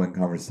ongoing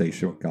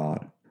conversation with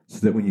God so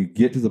that when you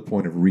get to the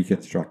point of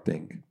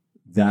reconstructing,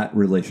 that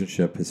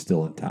relationship is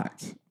still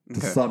intact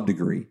to some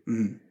degree.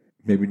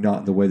 Maybe not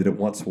in the way that it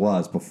once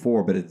was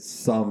before, but in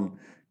some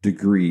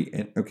degree.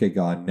 And okay,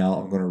 God, now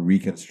I'm going to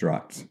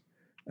reconstruct,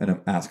 and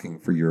I'm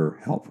asking for your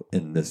help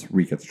in this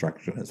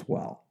reconstruction as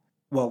well.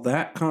 Well,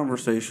 that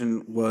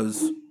conversation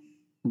was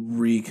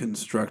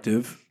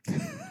reconstructive.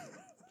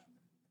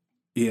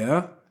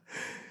 Yeah.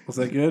 Was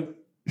that good?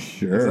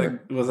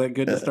 Sure. Was that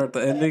good to start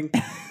the ending?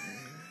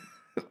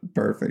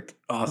 Perfect.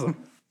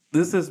 Awesome.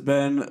 This has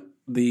been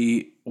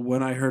the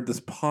When I Heard This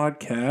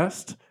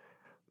podcast.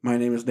 My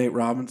name is Nate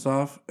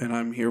Robinsoff, and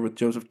I'm here with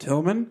Joseph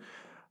Tillman.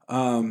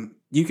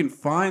 You can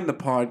find the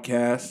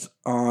podcast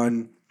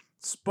on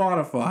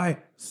Spotify,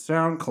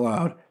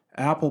 SoundCloud,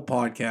 Apple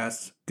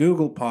Podcasts,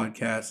 Google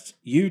Podcasts,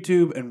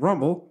 YouTube, and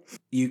Rumble.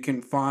 You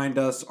can find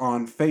us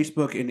on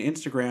Facebook and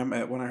Instagram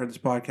at When I Heard This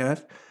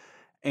podcast.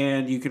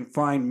 And you can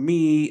find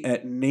me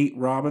at Nate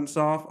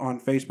Robinsoff on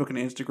Facebook and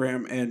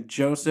Instagram, and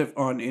Joseph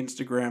on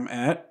Instagram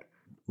at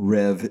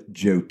Rev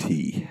Joe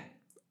T.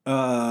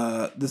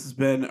 This has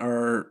been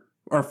our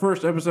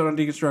first episode on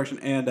Deconstruction,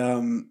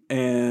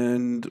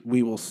 and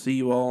we will see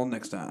you all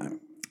next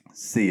time.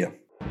 See ya.